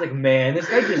 It's like, man, this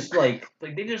guy just,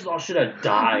 they just all should have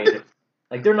died.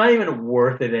 Like, they're not even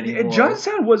worth it anymore.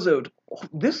 Johnstown was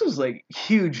this was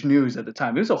huge news at the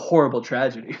time. It was a horrible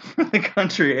tragedy for the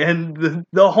country, and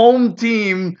the home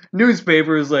team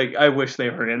newspaper is like, I wish they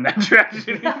were in that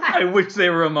tragedy. I wish they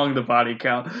were among the body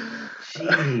count.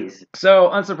 Jeez. So,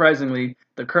 unsurprisingly,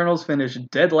 the Colonels finished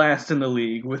dead last in the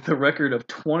league with a record of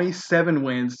 27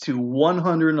 wins to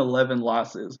 111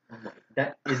 losses.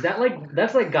 That's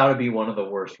gotta be one of the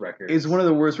worst records. It's one of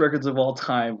the worst records of all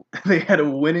time. They had a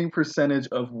winning percentage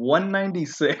of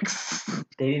 196.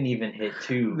 They didn't even hit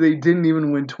 2. They didn't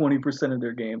even win 20% of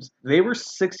their games. They were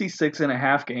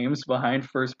 66.5 games behind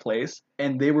first place,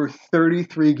 and they were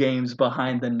 33 games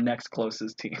behind the next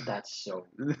closest team. That's so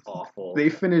awful. They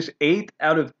finished 8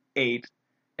 out of 8,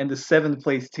 and the 7th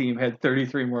place team had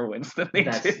 33 more wins than they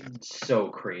did. That's so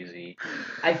crazy.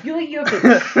 I feel like you have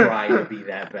to try to be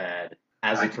that bad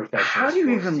as a professional. How do you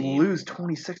even lose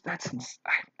 26?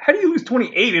 How do you lose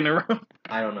 28 in a row?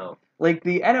 I don't know. Like,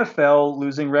 the NFL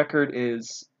losing record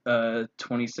is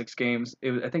 26 games.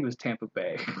 I think it was Tampa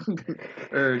Bay.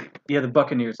 The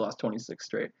Buccaneers lost 26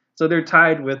 straight. So they're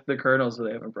tied with the Colonels, so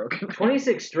they haven't broken.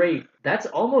 26 straight, that's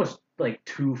almost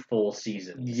 2 full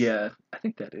seasons. Yeah, I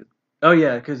think that is. Oh,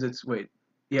 yeah, because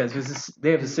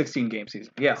they have a 16-game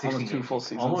season. Yeah, almost 2 full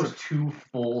seasons. Almost 2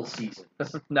 full seasons.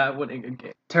 That's not winning a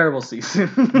game. Terrible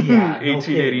season. Yeah,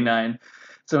 1889.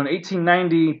 So in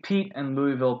 1890, Pete and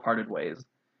Louisville parted ways.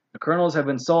 The Colonels had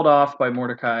been sold off by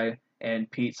Mordecai, and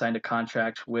Pete signed a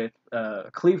contract with a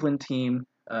Cleveland team.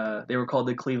 They were called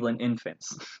the Cleveland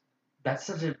Infants. That's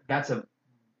as bad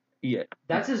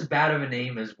of a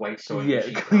name as White Soy. Yeah,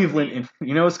 Cleveland.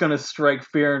 You know what's going to strike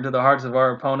fear into the hearts of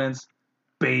our opponents?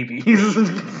 Babies.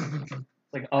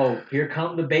 Like, oh, here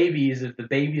come the babies. If the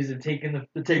babies have taken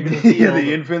the field. Yeah,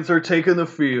 the infants are taking the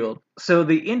field. So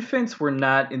the Infants were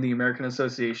not in the American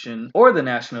Association or the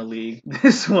National League.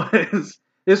 This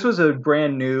was a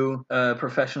brand new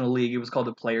professional league. It was called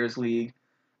the Players League.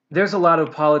 There's a lot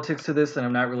of politics to this that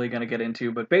I'm not really going to get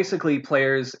into, but basically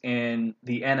players in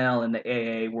the NL and the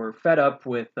AA were fed up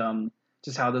with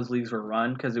just how those leagues were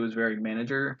run because it was very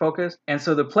manager focused. And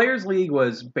so the Players League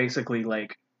was basically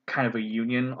kind of a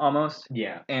union almost.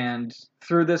 Yeah. And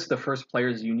through this, the first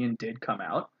players union did come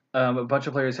out. A bunch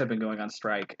of players had been going on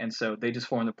strike, and so they just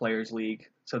formed the Players League.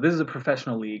 So this is a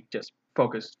professional league just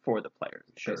focused for the players,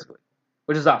 basically,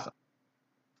 which is awesome.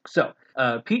 So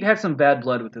Pete had some bad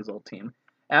blood with his old team.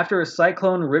 After a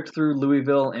cyclone ripped through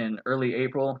Louisville in early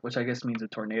April, which I guess means a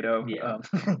tornado. Yeah,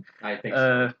 I think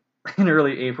so. In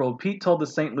early April, Pete told the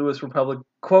St. Louis Republic,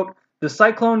 quote, "The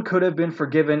cyclone could have been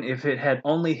forgiven if it had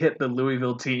only hit the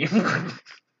Louisville team."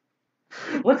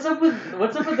 What's up with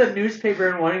the newspaper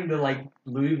and wanting the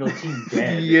Louisville team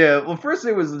dead? Yeah, well, first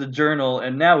it was the Journal,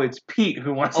 and now it's Pete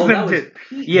who wants them that was dead.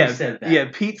 Pete Yeah, who said that. Yeah,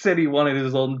 Pete said he wanted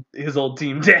his old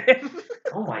team dead.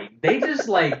 Oh my! They just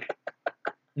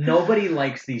nobody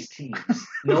likes these teams.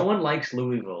 No one likes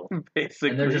Louisville.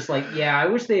 Basically, and they're just yeah, I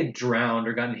wish they had drowned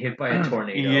or gotten hit by a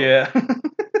tornado. Yeah.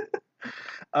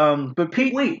 But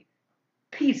Pete.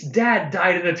 Pete's dad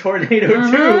died in a tornado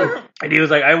too. And he was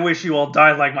like, I wish you all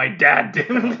died like my dad did.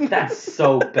 That's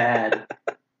so bad.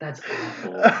 That's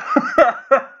awful.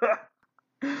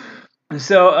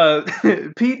 So,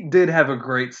 Pete did have a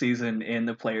great season in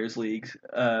the Players League.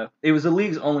 It was the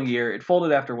league's only year. It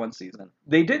folded after one season.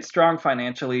 They did strong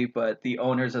financially, but the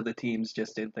owners of the teams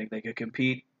just didn't think they could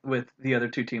compete with the other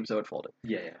two teams, so it folded.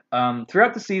 Yeah.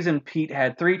 Throughout the season, Pete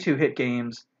had 3 2-hit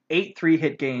games, 8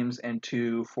 3-hit games, and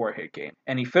 2 4-hit games.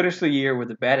 And he finished the year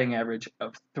with a batting average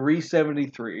of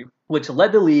 .373, which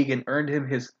led the league and earned him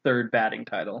his 3rd batting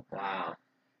title. Wow.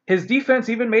 His defense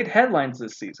even made headlines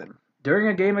this season. During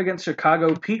a game against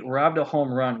Chicago, Pete robbed a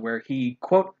home run where he,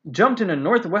 quote, jumped in a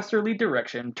northwesterly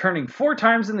direction, turning 4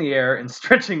 times in the air and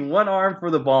stretching one arm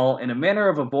for the ball in a manner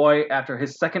of a boy after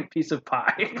his second piece of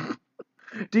pie.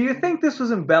 Do you think this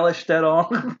was embellished at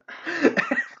all?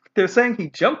 They're saying he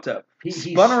jumped up,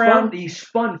 spun around. He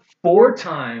spun 4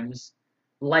 times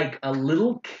like a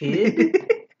little kid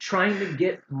trying to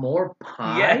get more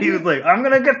pie. Yeah, he was like, I'm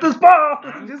going to get this ball.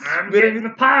 I'm getting the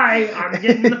pie. I'm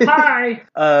getting the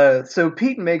pie. So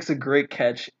Pete makes a great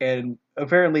catch and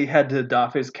apparently had to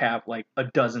doff his cap like a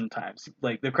dozen times.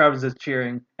 Like, the crowd was just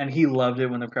cheering, and he loved it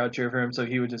when the crowd cheered for him, so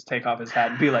he would just take off his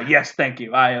hat and be like, yes, thank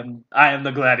you. I am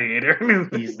the gladiator.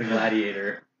 He's the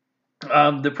gladiator.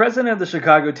 The president of the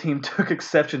Chicago team took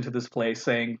exception to this play,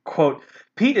 saying, quote,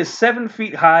 Pete is 7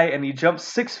 feet high and he jumps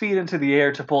 6 feet into the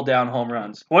air to pull down home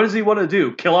runs. What does he want to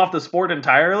do? Kill off the sport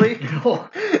entirely? He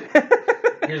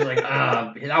was like,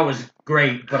 that was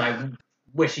great, but I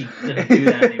wish he didn't do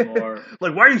that anymore.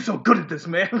 Like, why are you so good at this,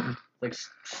 man? Like,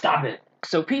 stop it.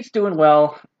 So Pete's doing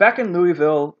well. Back in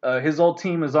Louisville, his old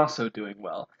team is also doing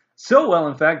well. So well,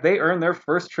 in fact, they earned their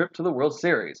first trip to the World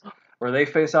Series, where they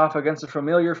face off against a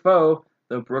familiar foe,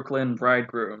 the Brooklyn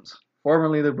Bridegrooms,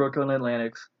 formerly the Brooklyn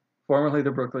Atlantics, formerly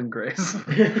the Brooklyn Grays.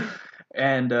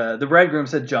 And the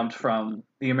Bridegrooms had jumped from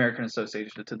the American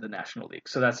Association to the National League,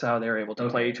 so that's how they were able to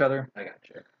play each other. I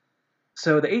gotcha.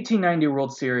 So the 1890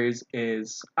 World Series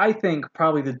is, I think,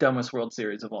 probably the dumbest World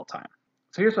Series of all time.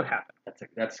 So here's what happened.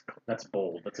 That's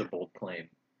bold. That's a bold claim.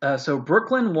 So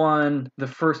Brooklyn won the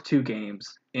first 2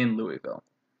 games in Louisville.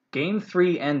 Game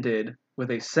 3 ended with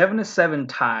a 7-7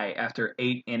 tie after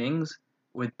 8 innings,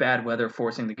 with bad weather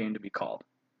forcing the game to be called.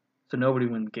 So nobody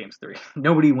wins Game 3.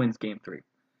 Nobody wins Game 3.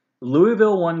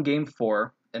 Louisville won Game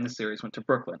 4, and the series went to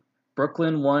Brooklyn.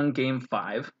 Brooklyn won Game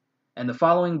 5, and the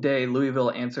following day,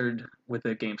 Louisville answered with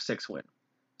a Game 6 win.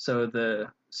 So the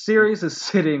series is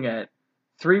sitting at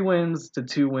 3 wins to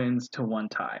 2 wins to 1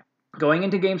 tie. Going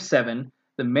into Game 7,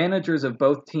 the managers of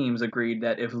both teams agreed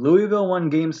that if Louisville won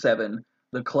Game 7,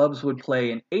 the clubs would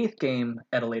play an 8th game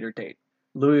at a later date.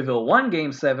 Louisville won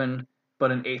Game 7, but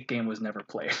an 8th game was never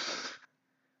played.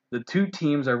 The 2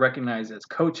 teams are recognized as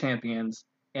co-champions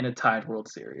in a tied World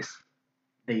Series.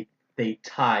 They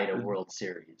tied a World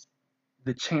Series.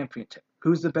 The championship.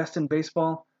 Who's the best in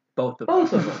baseball? Both of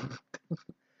Both them. of them.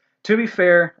 To be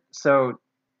fair, so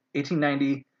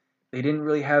 1890, they didn't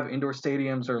really have indoor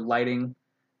stadiums or lighting,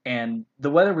 and the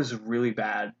weather was really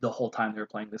bad the whole time they were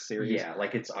playing this series. Yeah,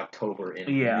 like it's October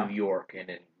in Yeah. New York and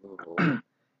in Louisville.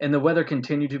 And the weather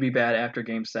continued to be bad after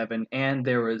Game 7, and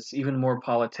there was even more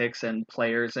politics and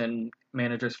players and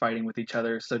managers fighting with each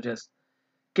other, so just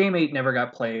Game 8 never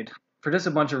got played for just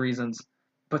a bunch of reasons,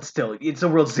 but still, it's a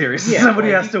World Series. Yeah, Somebody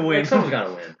has to win. Like, someone's got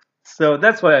to win. So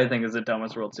that's why I think it's the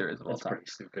dumbest World Series of all That's time. pretty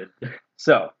stupid.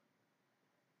 So,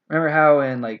 remember how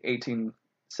in like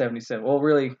 1877, well,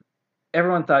 really,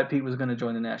 everyone thought Pete was going to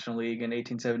join the National League in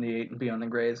 1878 and be on the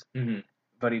Grays,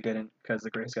 but he didn't because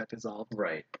the Grays got dissolved.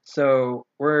 Right. So,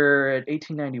 we're at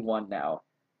 1891 now,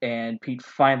 and Pete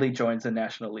finally joins the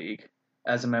National League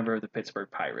as a member of the Pittsburgh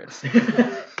Pirates.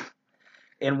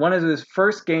 In one of his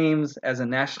first games as a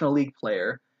National League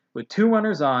player, with 2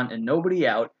 runners on and nobody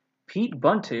out, Pete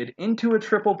bunted into a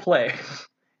triple play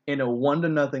in a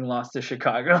 1-0 loss to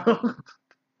Chicago.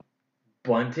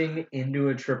 Bunting into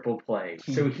a triple play.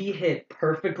 So he hit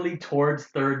perfectly towards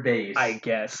third base. I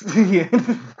guess. Yeah.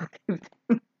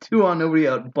 2 on, nobody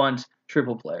out, bunt,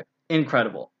 triple play.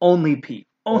 Incredible. Only Pete.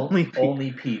 Only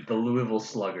Pete, the Louisville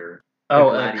Slugger. The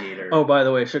Gladiator. By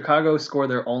the way, Chicago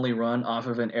scored their only run off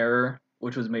of an error,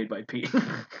 which was made by Pete.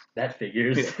 That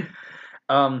figures.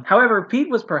 Yeah. However, Pete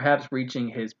was perhaps reaching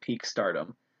his peak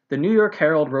stardom. The New York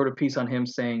Herald wrote a piece on him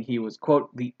saying he was,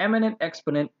 quote, the eminent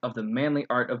exponent of the manly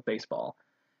art of baseball.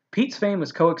 Pete's fame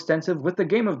is coextensive with the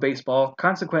game of baseball.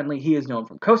 Consequently, he is known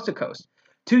from coast to coast.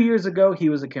 2 years ago, he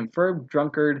was a confirmed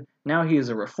drunkard. Now he is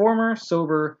a reformer,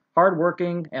 sober,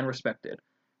 hardworking, and respected.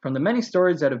 From the many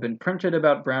stories that have been printed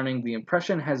about Browning, the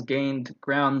impression has gained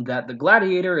ground that the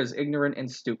gladiator is ignorant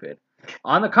and stupid.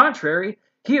 On the contrary,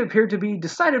 he appeared to be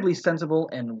decidedly sensible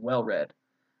and well-read.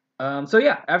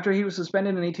 After he was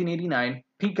suspended in 1889,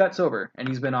 Pete got sober, and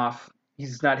he's been off.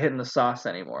 He's not hitting the sauce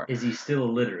anymore. Is he still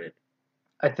illiterate?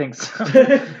 I think so.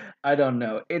 I don't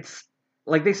know. It's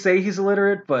like they say he's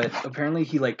illiterate, but apparently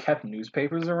he kept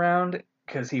newspapers around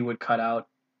because he would cut out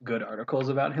good articles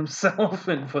about himself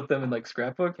and put them in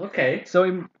scrapbooks. Okay.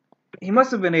 So he must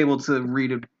have been able to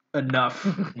read enough.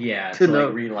 Yeah, to know.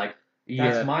 Read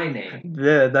that's my name.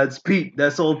 Yeah, that's Pete.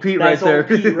 That's old Pete that's right there.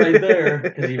 That's old Pete right there.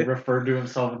 Because he referred to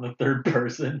himself in the third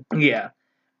person. Yeah.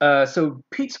 So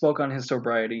Pete spoke on his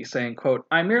sobriety, saying, quote,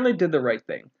 I merely did the right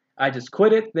thing. I just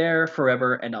quit it there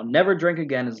forever, and I'll never drink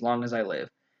again as long as I live.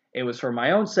 It was for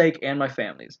my own sake and my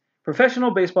family's.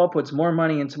 Professional baseball puts more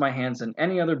money into my hands than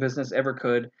any other business ever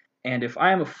could, and if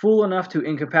I am a fool enough to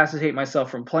incapacitate myself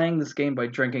from playing this game by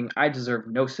drinking, I deserve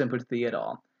no sympathy at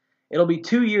all. It'll be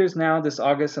 2 years now this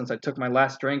August since I took my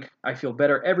last drink. I feel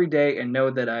better every day and know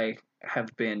that I have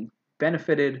been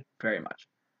benefited very much.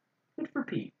 Good for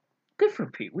Pete. Good for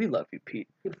Pete. We love you, Pete.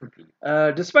 Good for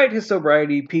Pete. Despite his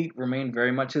sobriety, Pete remained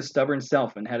very much his stubborn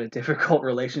self and had a difficult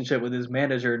relationship with his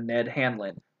manager, Ned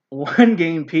Hanlon. One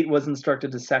game, Pete was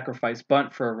instructed to sacrifice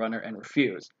bunt for a runner and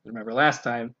refused. Remember last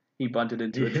time, he bunted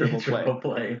into a triple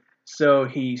play. So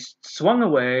he swung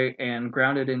away and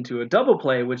grounded into a double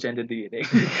play, which ended the inning.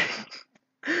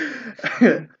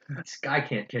 This guy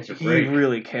can't catch a He break.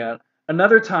 really can't.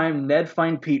 Another time, Ned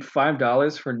fined Pete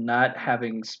 $5 for not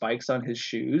having spikes on his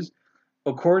shoes.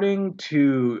 According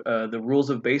to the rules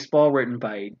of baseball written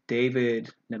by David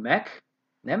Nemec?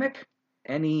 Nemec?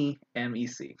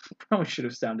 Probably should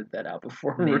have sounded that out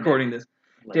before recording this.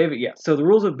 David, yeah. So the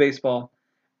rules of baseball,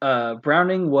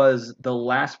 Browning was the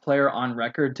last player on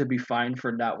record to be fined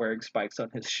for not wearing spikes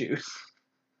on his shoes.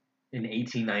 In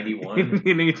 1891?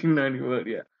 In 1891,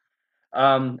 yeah.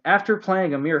 After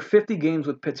playing a mere 50 games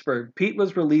with Pittsburgh, Pete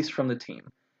was released from the team,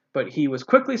 but he was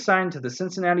quickly signed to the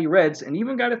Cincinnati Reds and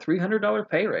even got a $300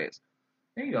 pay raise.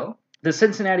 There you go. The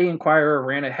Cincinnati Enquirer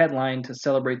ran a headline to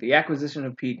celebrate the acquisition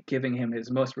of Pete, giving him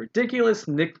his most ridiculous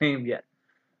nickname yet.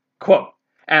 Quote,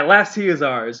 "At last he is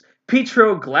ours.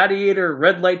 Petro Gladiator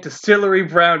Red Light Distillery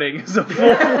Browning is a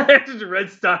full-fledged red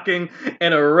stocking,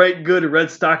 and a right good red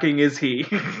stocking is he."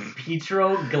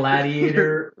 Petro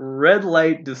Gladiator Red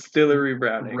Light Distillery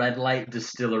Browning. Red Light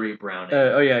Distillery Browning.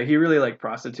 Oh yeah, he really liked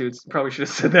prostitutes. Probably should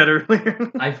have said that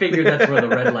earlier. I figured that's where the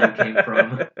red light came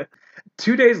from.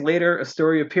 2 days later, a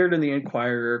story appeared in the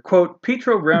Enquirer. Quote,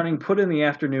 "Petro Browning put in the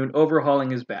afternoon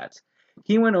overhauling his bats.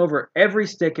 He went over every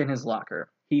stick in his locker.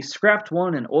 He scrapped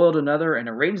one and oiled another and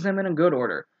arranged them in a good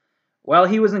order. While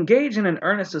he was engaged in an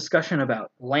earnest discussion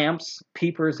about lamps,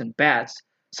 peepers, and bats,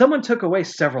 someone took away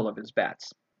several of his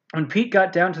bats. When Pete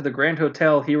got down to the Grand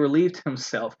Hotel, he relieved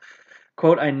himself.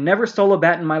 Quote, "I never stole a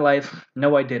bat in my life.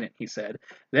 No, I didn't," he said.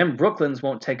 "Them Brooklyns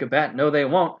won't take a bat. No, they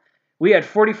won't. We had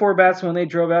 44 bats when they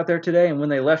drove out there today, and when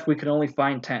they left, we could only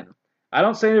find 10. I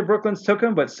don't say the Brooklyns took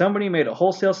them, but somebody made a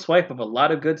wholesale swipe of a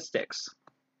lot of good sticks."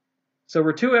 So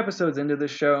we're 2 episodes into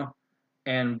this show,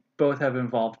 and both have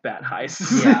involved bat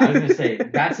heists. Yeah, I was going to say,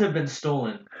 bats have been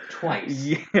stolen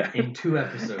twice in 2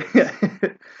 episodes.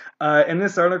 In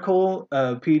this article,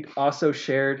 Pete also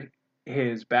shared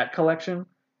his bat collection.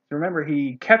 Remember,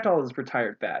 he kept all his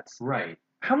retired bats. Right.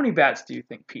 How many bats do you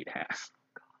think Pete has?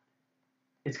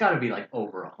 It's got to be like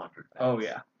over 100 bats. Oh,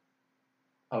 yeah.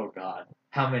 Oh, God.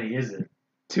 How many is it?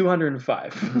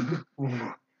 205.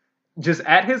 Just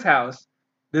at his house,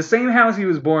 the same house he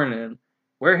was born in,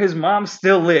 where his mom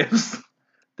still lives,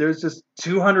 there's just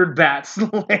 200 bats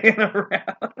laying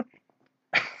around.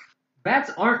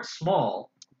 Bats aren't small.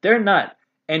 They're not.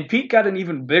 And Pete got an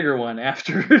even bigger one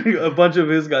after a bunch of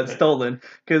his got stolen,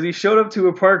 because he showed up to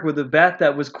a park with a bat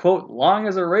that was, quote, long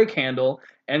as a rake handle,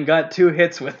 and got 2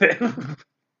 hits with it.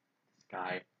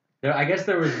 Guy. I guess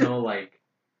there was no,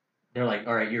 they're like,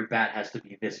 all right, your bat has to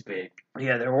be this big.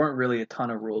 Yeah, there weren't really a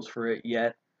ton of rules for it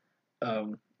yet.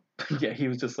 Yeah, he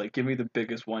was just like, give me the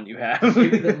biggest one you have.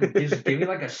 Just give me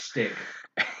like a stick.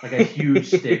 Like a huge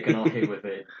stick, and I'll hit with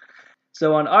it.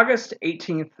 So on August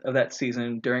 18th of that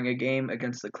season, during a game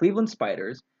against the Cleveland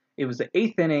Spiders, it was the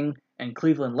 8th inning, and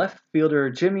Cleveland left fielder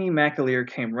Jimmy McAleer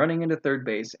came running into third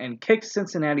base and kicked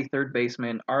Cincinnati third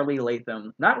baseman Arlie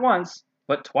Latham not once,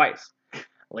 but twice.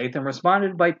 Latham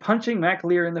responded by punching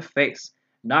McAleer in the face,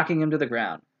 knocking him to the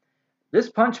ground. This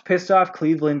punch pissed off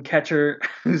Cleveland catcher,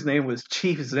 whose name was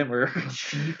Chief Zimmer.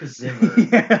 Chief Zimmer.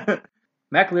 Yeah.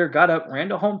 McAleer got up, ran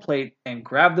to home plate, and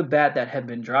grabbed the bat that had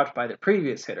been dropped by the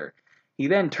previous hitter. He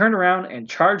then turned around and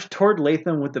charged toward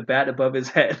Latham with the bat above his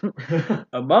head.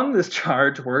 Among this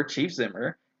charge were Chief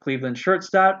Zimmer, Cleveland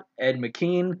shortstop Ed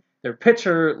McKean, their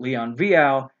pitcher Leon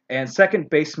Viau, and second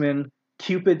baseman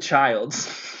Cupid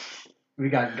Childs. We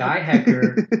got Guy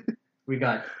Hecker. We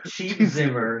got Chief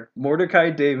Zimmer. Mordecai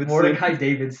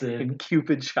Davidson. And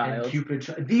Cupid Childs.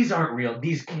 These aren't real.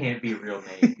 These can't be real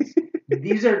names.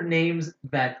 These are names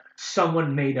that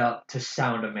someone made up to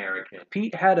sound American.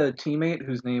 Pete had a teammate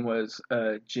whose name was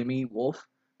Jimmy Wolf,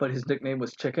 but his nickname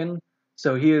was Chicken.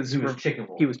 So he was Chicken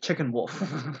Wolf. He was Chicken Wolf.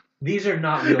 These are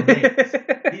not real names.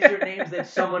 These are names that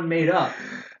someone made up.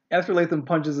 After Latham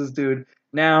punches this dude,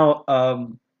 now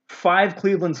 5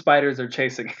 Cleveland Spiders are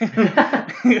chasing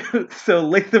him. So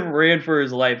Latham ran for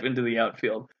his life into the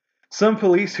outfield. Some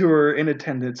police who were in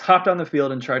attendance hopped on the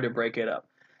field and tried to break it up.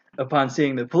 Upon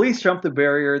seeing the police jump the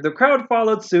barrier, the crowd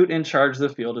followed suit and charged the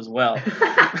field as well.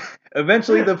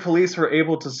 Eventually, the police were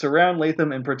able to surround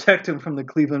Latham and protect him from the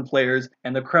Cleveland players,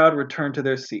 and the crowd returned to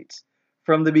their seats.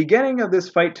 From the beginning of this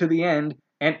fight to the end,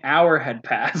 an hour had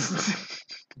passed.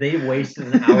 They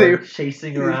wasted an hour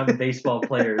chasing around baseball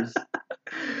players.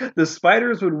 The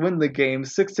Spiders would win the game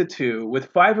 6-2,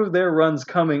 with 5 of their runs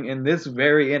coming in this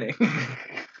very inning.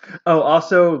 Oh,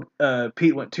 also,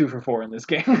 Pete went 2 for 4 in this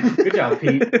game. Good job,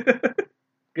 Pete.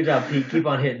 Good job, Pete. Keep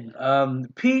on hitting.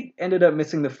 Pete ended up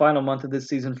missing the final month of this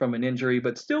season from an injury,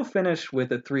 but still finished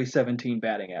with a .317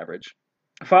 batting average.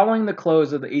 Following the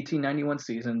close of the 1891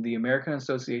 season, the American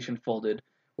Association folded,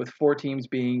 with 4 teams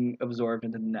being absorbed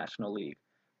into the National League.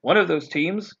 One of those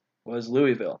teams was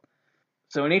Louisville.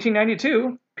 So in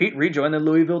 1892, Pete rejoined the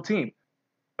Louisville team.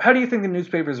 How do you think the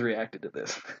newspapers reacted to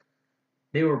this?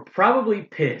 They were probably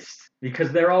pissed,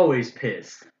 because they're always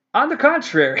pissed. On the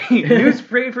contrary,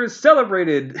 newspapers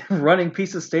celebrated, running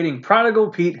pieces stating, "Prodigal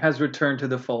Pete has returned to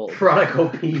the fold." Prodigal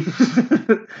Pete.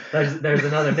 There's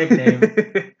another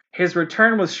nickname. His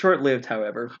return was short-lived,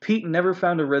 however. Pete never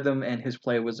found a rhythm and his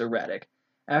play was erratic.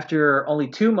 After only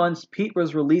 2 months, Pete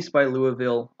was released by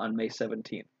Louisville on May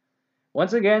 17th.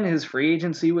 Once again, his free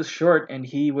agency was short and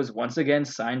he was once again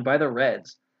signed by the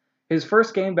Reds. His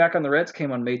first game back on the Reds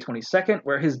came on May 22nd,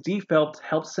 where his defelt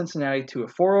helped Cincinnati to a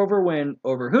 4-over win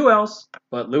over who else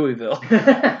but Louisville.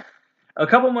 A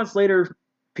couple months later,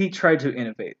 Pete tried to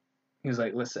innovate. He was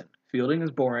like, listen, fielding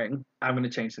is boring. I'm going to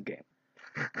change the game.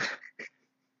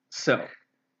 So,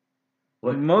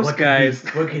 what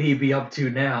could he be up to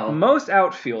now? Most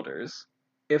outfielders,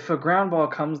 if a ground ball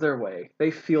comes their way, they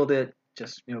field it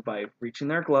just by reaching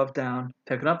their glove down,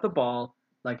 picking up the ball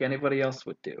like anybody else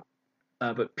would do.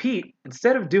 But Pete,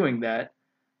 instead of doing that,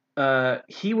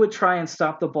 he would try and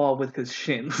stop the ball with his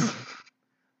shins.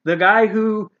 The guy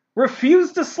who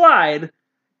refused to slide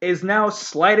is now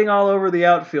sliding all over the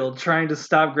outfield trying to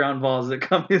stop ground balls that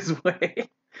come his way.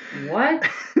 What?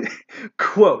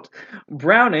 Quote,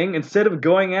 Browning, instead of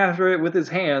going after it with his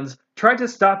hands, tried to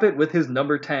stop it with his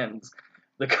number 10s.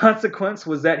 The consequence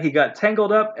was that he got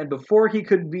tangled up, and before he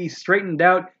could be straightened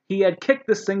out, he had kicked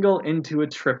the single into a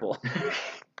triple.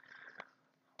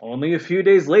 Only a few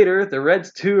days later, the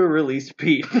Reds too released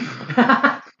Pete.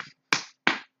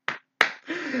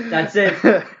 That's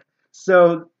it.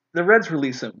 So the Reds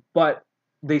released him, but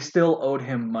they still owed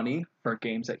him money for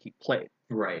games that he played.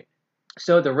 Right.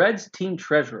 So the Reds team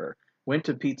treasurer went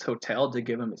to Pete's hotel to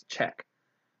give him his check,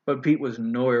 but Pete was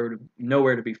nowhere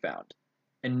to be found,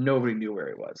 and nobody knew where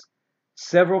he was.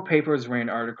 Several papers ran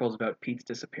articles about Pete's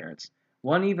disappearance.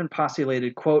 One even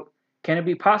postulated, quote, "Can it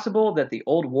be possible that the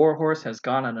old warhorse has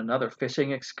gone on another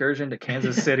fishing excursion to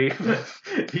Kansas City?"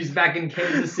 He's back in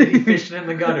Kansas City fishing in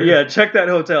the gutter. Yeah, check that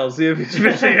hotel, see if he's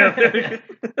fishing out there.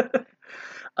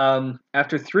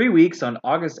 After 3 weeks, on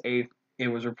August 8th, it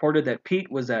was reported that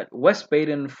Pete was at West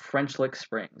Baden French Lick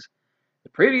Springs. The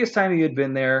previous time he had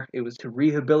been there, it was to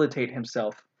rehabilitate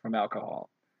himself from alcohol.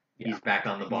 He's back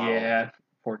on the bottle. Yeah,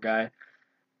 poor guy.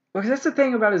 Because that's the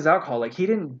thing about his alcohol. Like he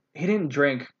didn't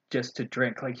drink just to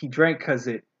drink. Like he drank because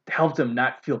it helped him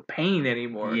not feel pain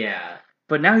anymore. Yeah.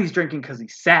 But now he's drinking because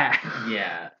he's sad.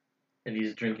 Yeah. And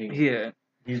he's drinking. Yeah.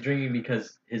 He's drinking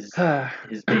because his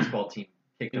baseball team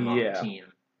kicked him off the team.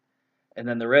 And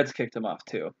then the Reds kicked him off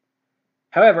too.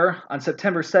 However, on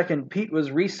September 2nd, Pete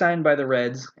was re-signed by the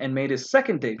Reds and made his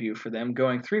second debut for them,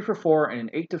 going 3 for 4 in an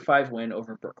 8-5 win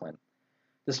over Brooklyn.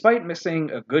 Despite missing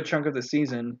a good chunk of the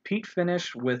season, Pete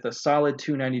finished with a solid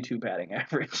 .292 batting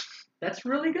average. That's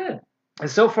really good. And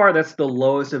so far, that's the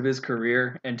lowest of his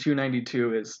career, and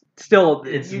 .292 is still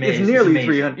it's nearly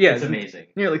 300. Yeah, it's amazing.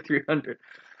 Nearly 300.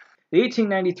 The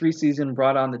 1893 season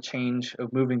brought on the change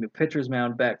of moving the pitcher's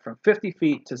mound back from 50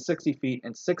 feet to 60 feet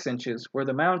and 6 inches, where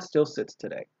the mound still sits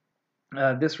today.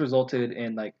 This resulted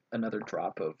in another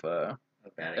drop of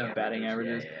batting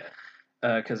averages.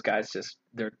 Because guys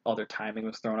all their timing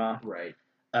was thrown off. Right.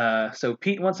 So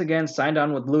Pete once again signed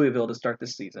on with Louisville to start the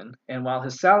season, and while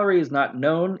his salary is not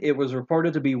known, it was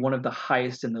reported to be one of the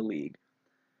highest in the league.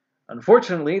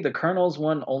 Unfortunately, the Colonels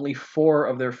won only 4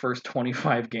 of their first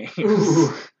 25 games.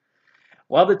 Ooh.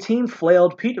 While the team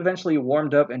flailed, Pete eventually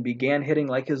warmed up and began hitting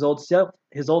like his old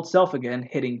self again,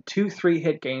 hitting 2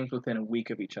 3-hit games within a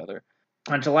week of each other.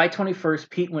 On July 21st,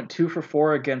 Pete went 2 for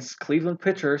 4 against Cleveland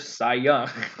pitcher Cy Young.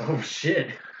 Oh,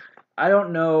 shit. I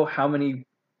don't know how many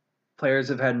players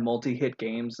have had multi-hit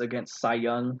games against Cy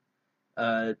Young.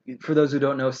 For those who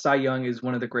don't know, Cy Young is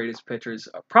one of the greatest pitchers,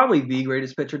 probably the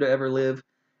greatest pitcher to ever live.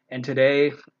 And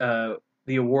today, the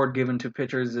award given to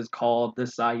pitchers is called the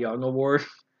Cy Young Award.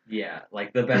 Yeah,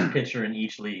 like the best pitcher in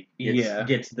each league Yeah.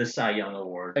 gets the Cy Young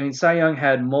award. I mean, Cy Young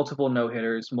had multiple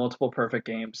no-hitters, multiple perfect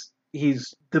games.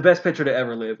 He's the best pitcher to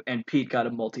ever live, and Pete got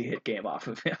a multi-hit game off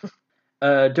of him.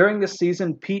 During this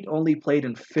season, Pete only played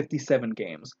in 57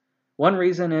 games. One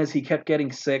reason is he kept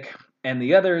getting sick, and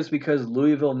the other is because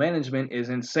Louisville management is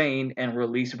insane and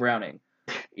released Browning,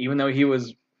 even though he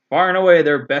was far and away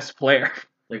their best player.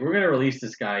 Like, we're gonna release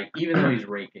this guy even though he's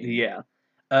raking. Yeah.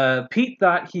 Pete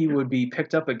thought he would be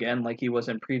picked up again like he was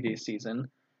in previous season,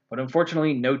 but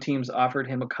unfortunately no teams offered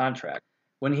him a contract.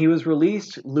 When he was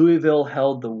released, Louisville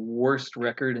held the worst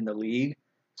record in the league,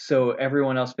 so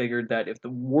everyone else figured that if the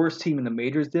worst team in the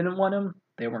majors didn't want him,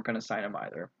 they weren't going to sign him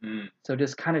either. So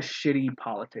just kind of shitty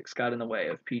politics got in the way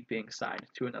of Pete being signed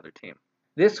to another team.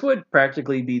 This would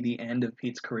practically be the end of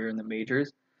Pete's career in the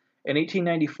majors. In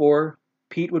 1894,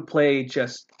 Pete would play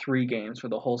just 3 games for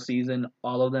the whole season,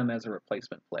 all of them as a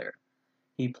replacement player.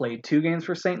 He played 2 games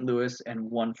for St. Louis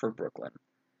and 1 for Brooklyn.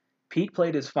 Pete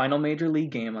played his final major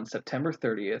league game on September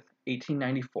 30th,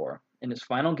 1894. In his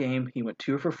final game, he went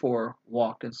 2 for 4,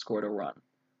 walked, and scored a run.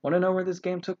 Want to know where this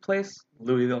game took place?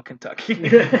 Louisville, Kentucky.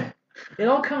 It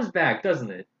all comes back,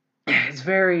 doesn't it? It's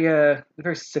very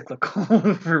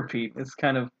cyclical for Pete. It's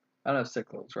kind of, I don't know if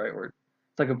cyclical is the right word.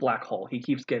 It's like a black hole. He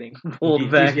keeps getting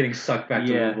pulled back. He's getting sucked back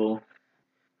to Louisville.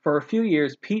 For a few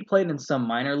years, Pete played in some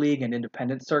minor league and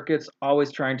independent circuits,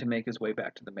 always trying to make his way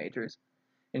back to the majors.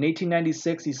 In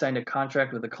 1896, he signed a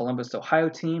contract with the Columbus, Ohio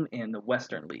team in the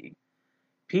Western League.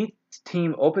 Pete's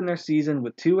team opened their season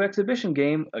with 2 exhibition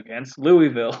games against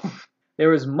Louisville. There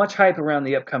was much hype around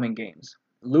the upcoming games.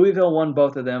 Louisville won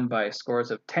both of them by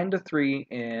scores of 10-3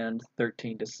 and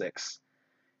 13-6.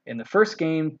 In the first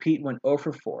game, Pete went 0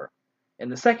 for 4. In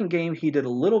the second game, he did a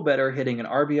little better, hitting an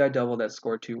RBI double that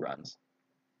scored 2 runs.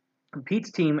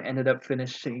 Pete's team ended up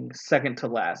finishing second to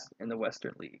last in the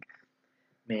Western League.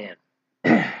 Man.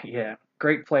 Yeah,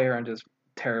 great player on just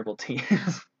terrible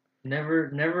teams.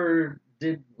 Never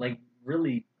did, like,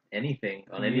 really anything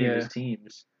on any of his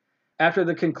teams. After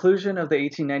the conclusion of the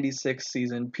 1896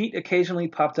 season, Pete occasionally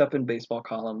popped up in baseball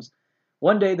columns.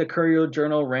 One day, the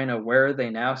Courier-Journal ran a Where Are They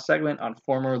Now segment on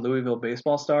former Louisville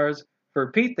baseball stars.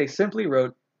 For Pete, they simply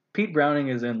wrote, Pete Browning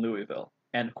is in Louisville.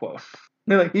 End quote.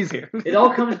 They're like, he's here. It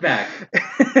all comes back.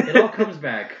 It all comes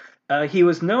back. He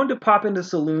was known to pop into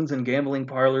saloons and gambling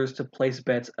parlors to place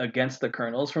bets against the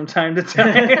Colonels from time to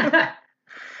time.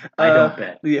 I don't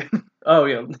bet. Yeah. Oh,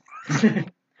 yeah.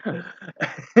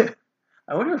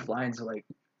 I wonder if Lions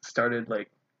started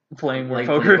playing more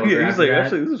poker. Yeah, he's like,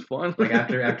 actually, this is fun. Like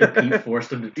after Pete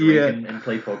forced him to drink and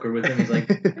play poker with him, he's like,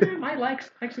 I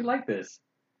actually like this.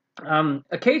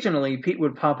 Occasionally, Pete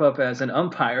would pop up as an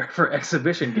umpire for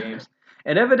exhibition games,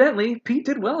 and evidently, Pete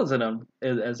did well as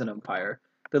an umpire.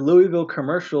 The Louisville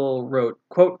Commercial wrote,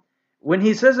 quote, when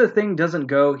he says a thing doesn't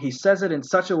go, he says it in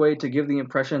such a way to give the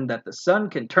impression that the sun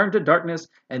can turn to darkness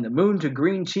and the moon to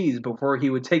green cheese before he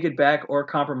would take it back or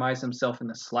compromise himself in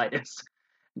the slightest.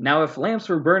 Now, if lamps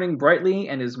were burning brightly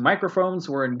and his microphones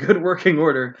were in good working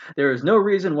order, there is no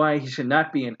reason why he should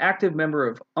not be an active member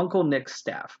of Uncle Nick's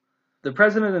staff. The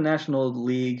president of the National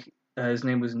League, his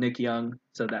name was Nick Young,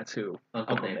 so that's who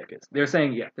Uncle Nick is. They're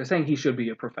saying he should be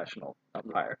a professional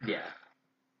umpire. Yeah.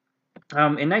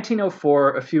 In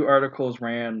 1904, a few articles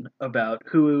ran about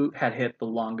who had hit the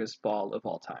longest ball of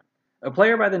all time. A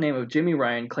player by the name of Jimmy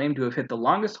Ryan claimed to have hit the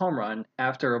longest home run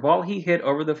after a ball he hit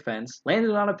over the fence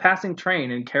landed on a passing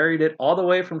train and carried it all the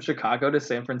way from Chicago to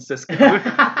San Francisco.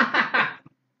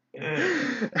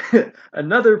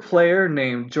 Another player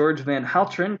named George Van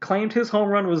Haltren claimed his home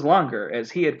run was longer,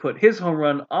 as he had put his home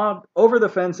run over the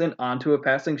fence and onto a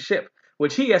passing ship,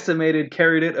 which he estimated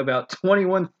carried it about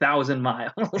 21,000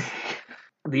 miles.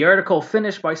 The article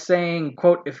finished by saying,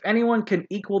 quote, if anyone can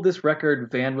equal this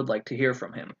record, Van would like to hear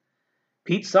from him.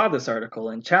 Pete saw this article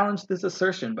and challenged this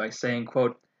assertion by saying,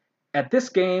 quote, at this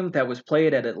game that was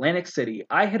played at Atlantic City,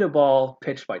 I hit a ball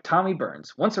pitched by Tommy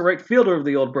Burns, once a right fielder of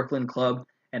the old Brooklyn club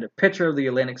and a pitcher of the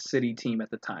Atlantic City team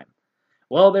at the time.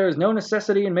 Well, there is no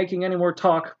necessity in making any more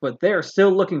talk, but they are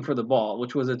still looking for the ball,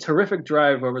 which was a terrific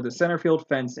drive over the center field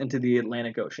fence into the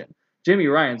Atlantic Ocean. Jimmy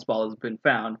Ryan's ball has been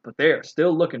found, but they are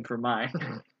still looking for mine.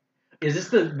 Is this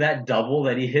that double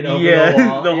that he hit over the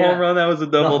wall? The home run, that was a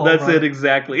double. That's it,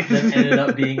 exactly. That ended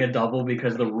up being a double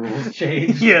because the rules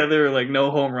changed. Yeah, there were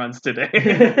no home runs today.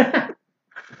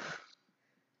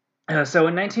 So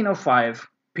in 1905,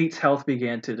 Pete's health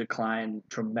began to decline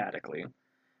dramatically.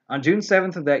 On June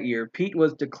 7th of that year, Pete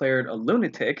was declared a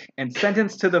lunatic and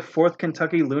sentenced to the 4th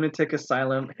Kentucky Lunatic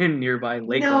Asylum in nearby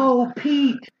Lakeland. No,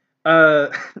 Pete!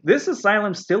 This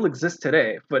asylum still exists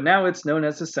today, but now it's known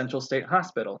as the Central State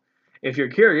Hospital. If you're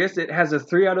curious, it has a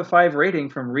 3 out of 5 rating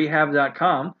from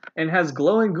Rehab.com and has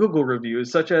glowing Google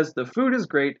reviews such as "The food is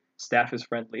great, staff is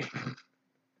friendly."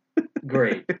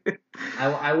 Great.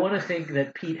 I want to think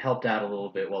that Pete helped out a little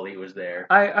bit while he was there.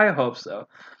 I hope so.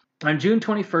 On June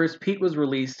 21st, Pete was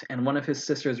released and one of his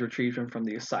sisters retrieved him from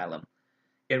the asylum.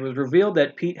 It was revealed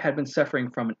that Pete had been suffering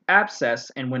from an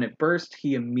abscess, and when it burst,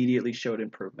 he immediately showed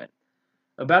improvement.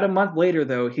 About a month later,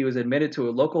 though, he was admitted to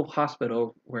a local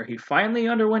hospital where he finally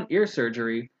underwent ear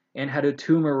surgery and had a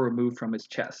tumor removed from his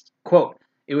chest. Quote,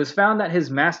 "It was found that his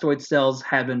mastoid cells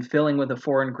had been filling with a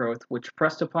foreign growth which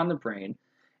pressed upon the brain,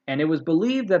 and it was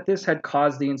believed that this had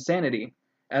caused the insanity,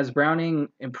 as Browning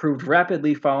improved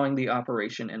rapidly following the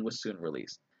operation and was soon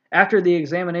released. After the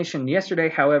examination yesterday,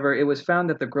 however, it was found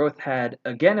that the growth had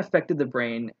again affected the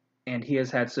brain, and he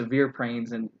has had severe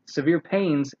pains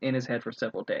in his head for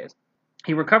several days.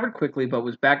 He recovered quickly, but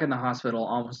was back in the hospital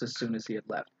almost as soon as he had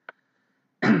left.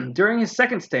 During his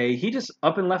second stay, he just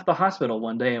up and left the hospital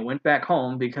one day and went back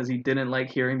home because he didn't like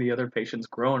hearing the other patients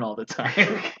groan all the time."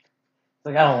 It's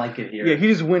like, I don't like it here. Yeah, he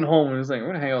just went home and was like, "I'm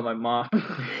gonna hang out with my mom."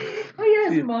 Oh, yeah,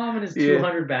 his mom and his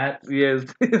 200 bats. Yeah,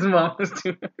 his mom was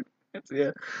 200 bats,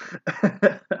 yeah.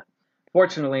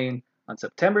 Fortunately, on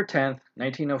September 10th,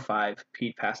 1905,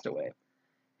 Pete passed away.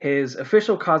 His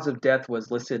official cause of death was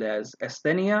listed as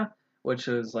asthenia, which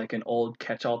is like an old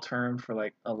catch-all term for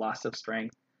like a loss of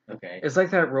strength. Okay. It's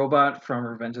like that robot from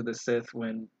Revenge of the Sith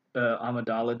when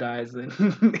Amidala dies and,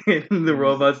 and the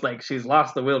robot's like, she's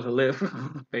lost the will to live,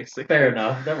 basically. Fair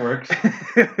enough. That works.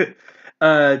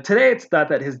 Today it's thought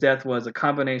that his death was a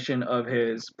combination of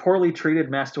his poorly treated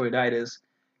mastoiditis,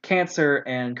 cancer,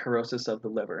 and cirrhosis of the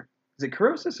liver. Is it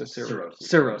cirrhosis or cirrhosis?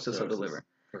 Cirrhosis of the liver.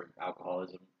 For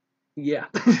alcoholism. Yeah.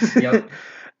 Yep.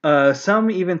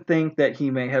 Some even think that he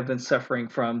may have been suffering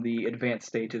from the advanced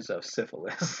stages of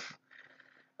syphilis.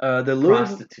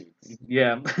 Prostitutes.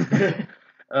 Yeah.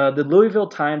 The Louisville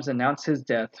Times announced his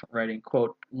death, writing,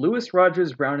 quote, "Louis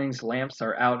Rogers Browning's lamps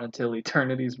are out until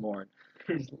eternity's morn."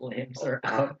 His lamps are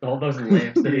out. All those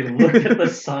lamps that he looked at the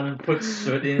sun and put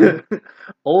soot in.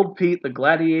 Old Pete, the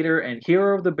gladiator and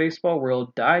hero of the baseball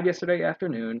world, died yesterday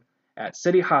afternoon at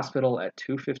City Hospital at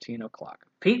 2:15 o'clock.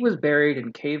 Pete was buried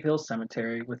in Cave Hill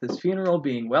Cemetery, with his funeral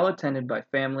being well attended by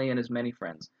family and his many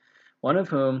friends, one of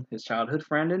whom his childhood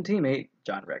friend and teammate,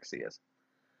 John Rexy, is.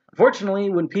 Unfortunately,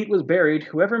 when Pete was buried,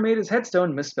 whoever made his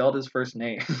headstone misspelled his first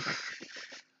name.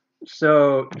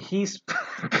 So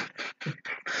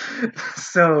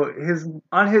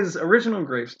on his original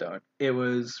gravestone, it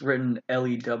was written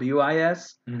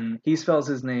Lewis. Mm-hmm. He spells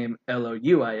his name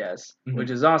Louis,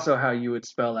 which is also how you would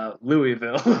spell out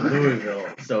Louisville. Louisville.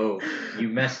 So you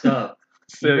messed up.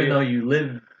 So, even though you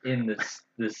live in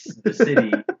the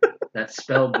city that's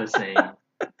spelled the same.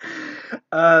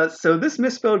 So this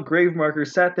misspelled grave marker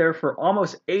sat there for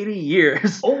almost 80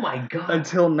 years. Oh my god.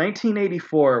 Until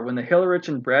 1984, when the Hillerich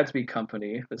and Bradsby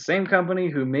Company, the same company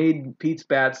who made Pete's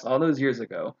bats all those years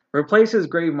ago, replaced his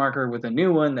grave marker with a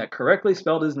new one that correctly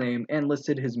spelled his name and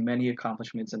listed his many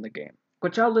accomplishments in the game,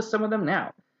 which I'll list some of them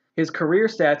now. His career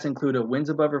stats include a wins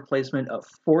above replacement of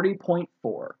 40.4,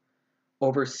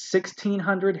 over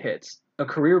 1,600 hits, a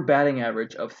career batting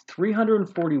average of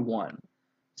 341,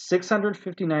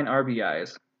 659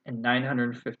 RBIs, and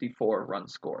 954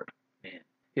 runs scored. Man.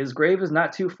 His grave is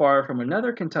not too far from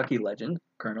another Kentucky legend,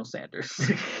 Colonel Sanders.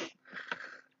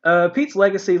 Pete's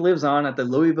legacy lives on at the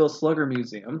Louisville Slugger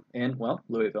Museum in, well,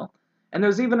 Louisville, and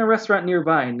there's even a restaurant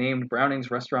nearby named Browning's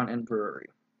Restaurant and Brewery.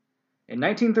 In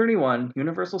 1931,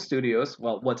 Universal Studios,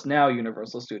 well, what's now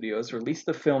Universal Studios, released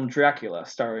the film Dracula,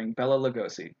 starring Bela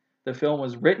Lugosi. The film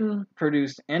was written,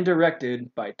 produced, and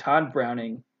directed by Todd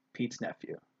Browning, Pete's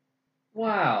nephew.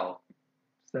 Wow.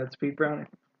 So that's Pete Browning.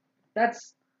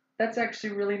 That's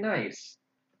actually really nice.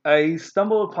 I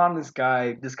stumbled upon this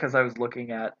guy just because I was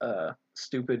looking at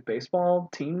stupid baseball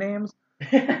team names.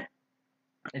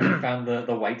 And you found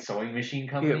the White Sewing Machine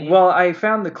Company? Yeah, well, I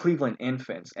found the Cleveland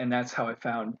Infants, and that's how I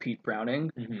found Pete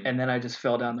Browning. Mm-hmm. And then I just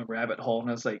fell down the rabbit hole, and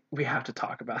I was like, we have to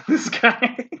talk about this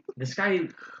guy. This guy,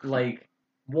 like,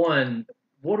 what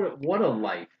a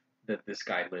life that this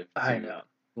guy lived. I know.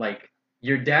 Like,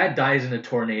 your dad dies in a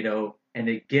tornado, and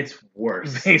it gets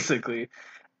worse. Basically.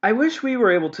 I wish we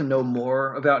were able to know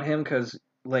more about him, because,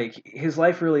 like, his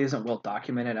life really isn't well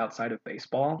documented outside of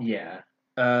baseball. Yeah.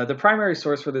 The primary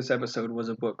source for this episode was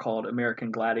a book called American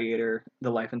Gladiator,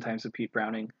 The Life and Times of Pete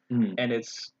Browning. Mm. And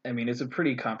it's a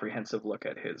pretty comprehensive look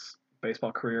at his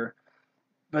baseball career.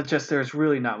 But just there's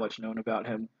really not much known about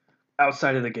him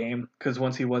outside of the game, because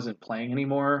once he wasn't playing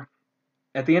anymore,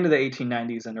 at the end of the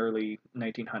 1890s and early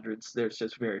 1900s, there's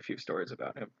just very few stories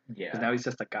about him because Yeah. now he's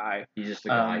just a guy. He's just a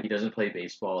guy. He doesn't play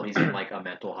baseball. He's in like a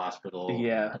mental hospital,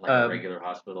 Yeah. like a regular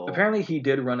hospital. Apparently, he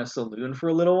did run a saloon for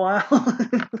a little while,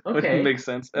 which Okay. makes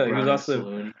sense. He was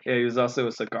also he was also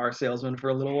a cigar salesman for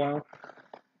a little while.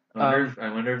 I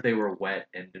wonder if they were wet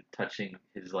and touching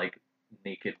his like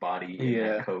naked body in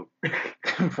that coat.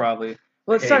 Probably.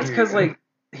 Well, it sucks because like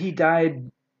he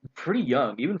died pretty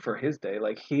young, even for his day.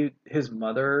 Like his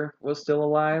mother was still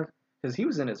alive because he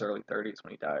was in his early 30s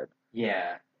when he died.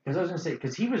 Yeah, because I was gonna say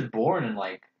because he was born in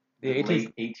like the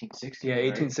late 1860s. Yeah,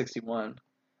 1861.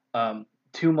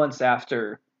 2 months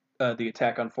after the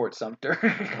attack on Fort Sumter.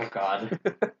 Oh God.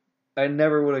 I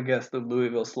never would have guessed the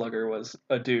Louisville Slugger was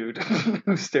a dude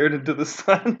who stared into the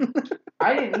sun.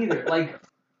 I didn't either. Like,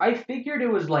 I figured it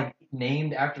was like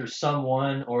named after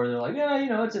someone, or they're like, yeah, you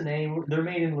know, it's a name. They're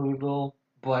made in Louisville,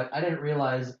 but I didn't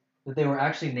realize that they were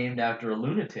actually named after a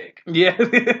lunatic. Yeah.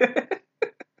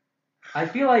 I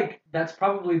feel like that's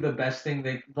probably the best thing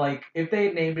they like. If they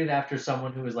had named it after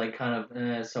someone who was like kind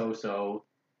of so,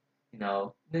 you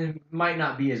know, it might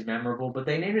not be as memorable. But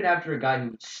they named it after a guy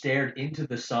who stared into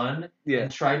the sun and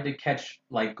tried to catch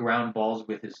like ground balls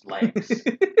with his legs.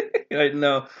 I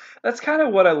know. That's kind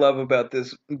of what I love about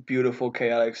this beautiful,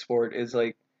 chaotic sport is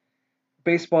like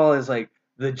baseball is like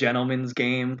the gentleman's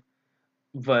game,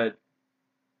 but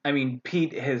I mean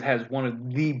Pete has one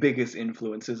of the biggest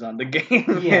influences on the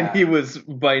game, Yeah. and he was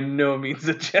by no means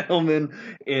a gentleman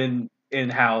in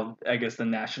how I guess the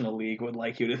National League would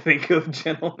like you to think of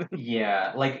gentlemen.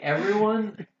 Yeah, like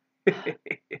everyone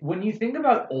when you think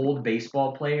about old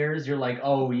baseball players, you're like,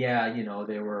 "Oh yeah, you know,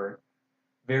 they were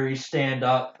very stand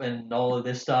up and all of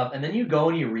this stuff." And then you go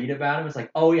and you read about them, it's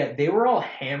like, "Oh yeah, they were all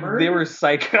hammered. They were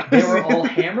psychos. They were all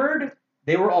hammered.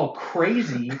 They were all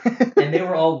crazy, and they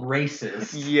were all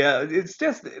racist." Yeah, it's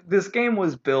just this game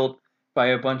was built by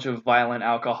a bunch of violent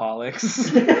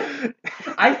alcoholics.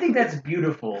 I think that's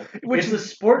beautiful. It's a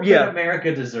sport that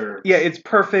America deserves. Yeah, it's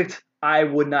perfect. I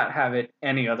would not have it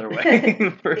any other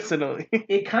way, personally.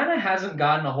 It kind of hasn't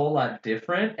gotten a whole lot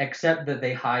different, except that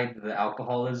they hide the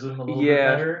alcoholism a little bit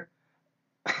better.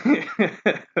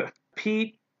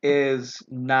 Pete is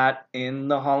not in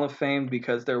the Hall of Fame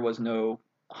because there was no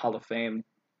Hall of Fame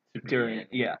during.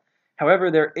 Yeah.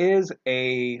 However, there is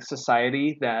a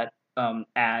society that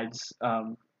adds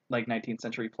like 19th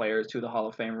century players to the Hall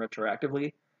of Fame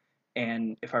retroactively.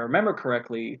 And if I remember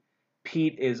correctly,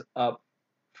 Pete is up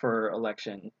for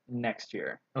election next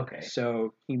year. Okay.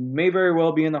 So he may very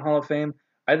well be in the Hall of Fame.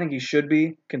 I think he should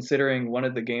be, considering one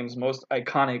of the game's most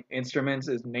iconic instruments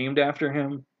is named after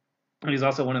him. And he's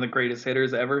also one of the greatest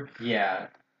hitters ever. Yeah.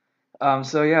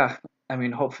 So yeah, I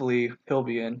mean, hopefully he'll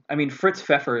be in. I mean, Fritz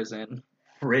Pfeffer is in.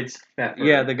 Fritz Pfeffer.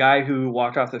 Yeah, the guy who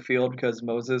walked off the field because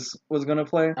Moses was gonna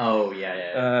play. Oh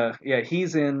yeah. Yeah,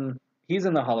 he's in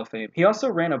the Hall of Fame. He also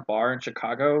ran a bar in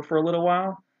Chicago for a little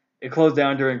while. It closed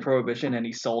down during Prohibition, and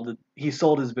he sold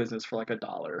his business for like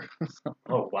 $1.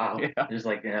 Oh wow! Yeah. Just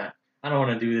like I don't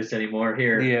want to do this anymore.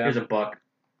 Here's a buck.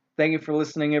 Thank you for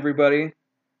listening, everybody.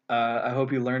 I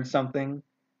hope you learned something.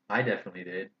 I definitely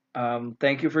did.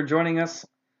 Thank you for joining us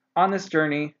on this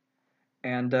journey,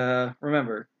 and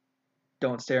remember,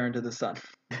 don't stare into the sun.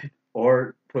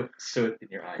 Or put soot in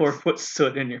your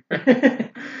eyes.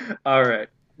 All right.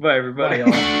 Bye, everybody. Bye,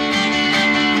 y'all.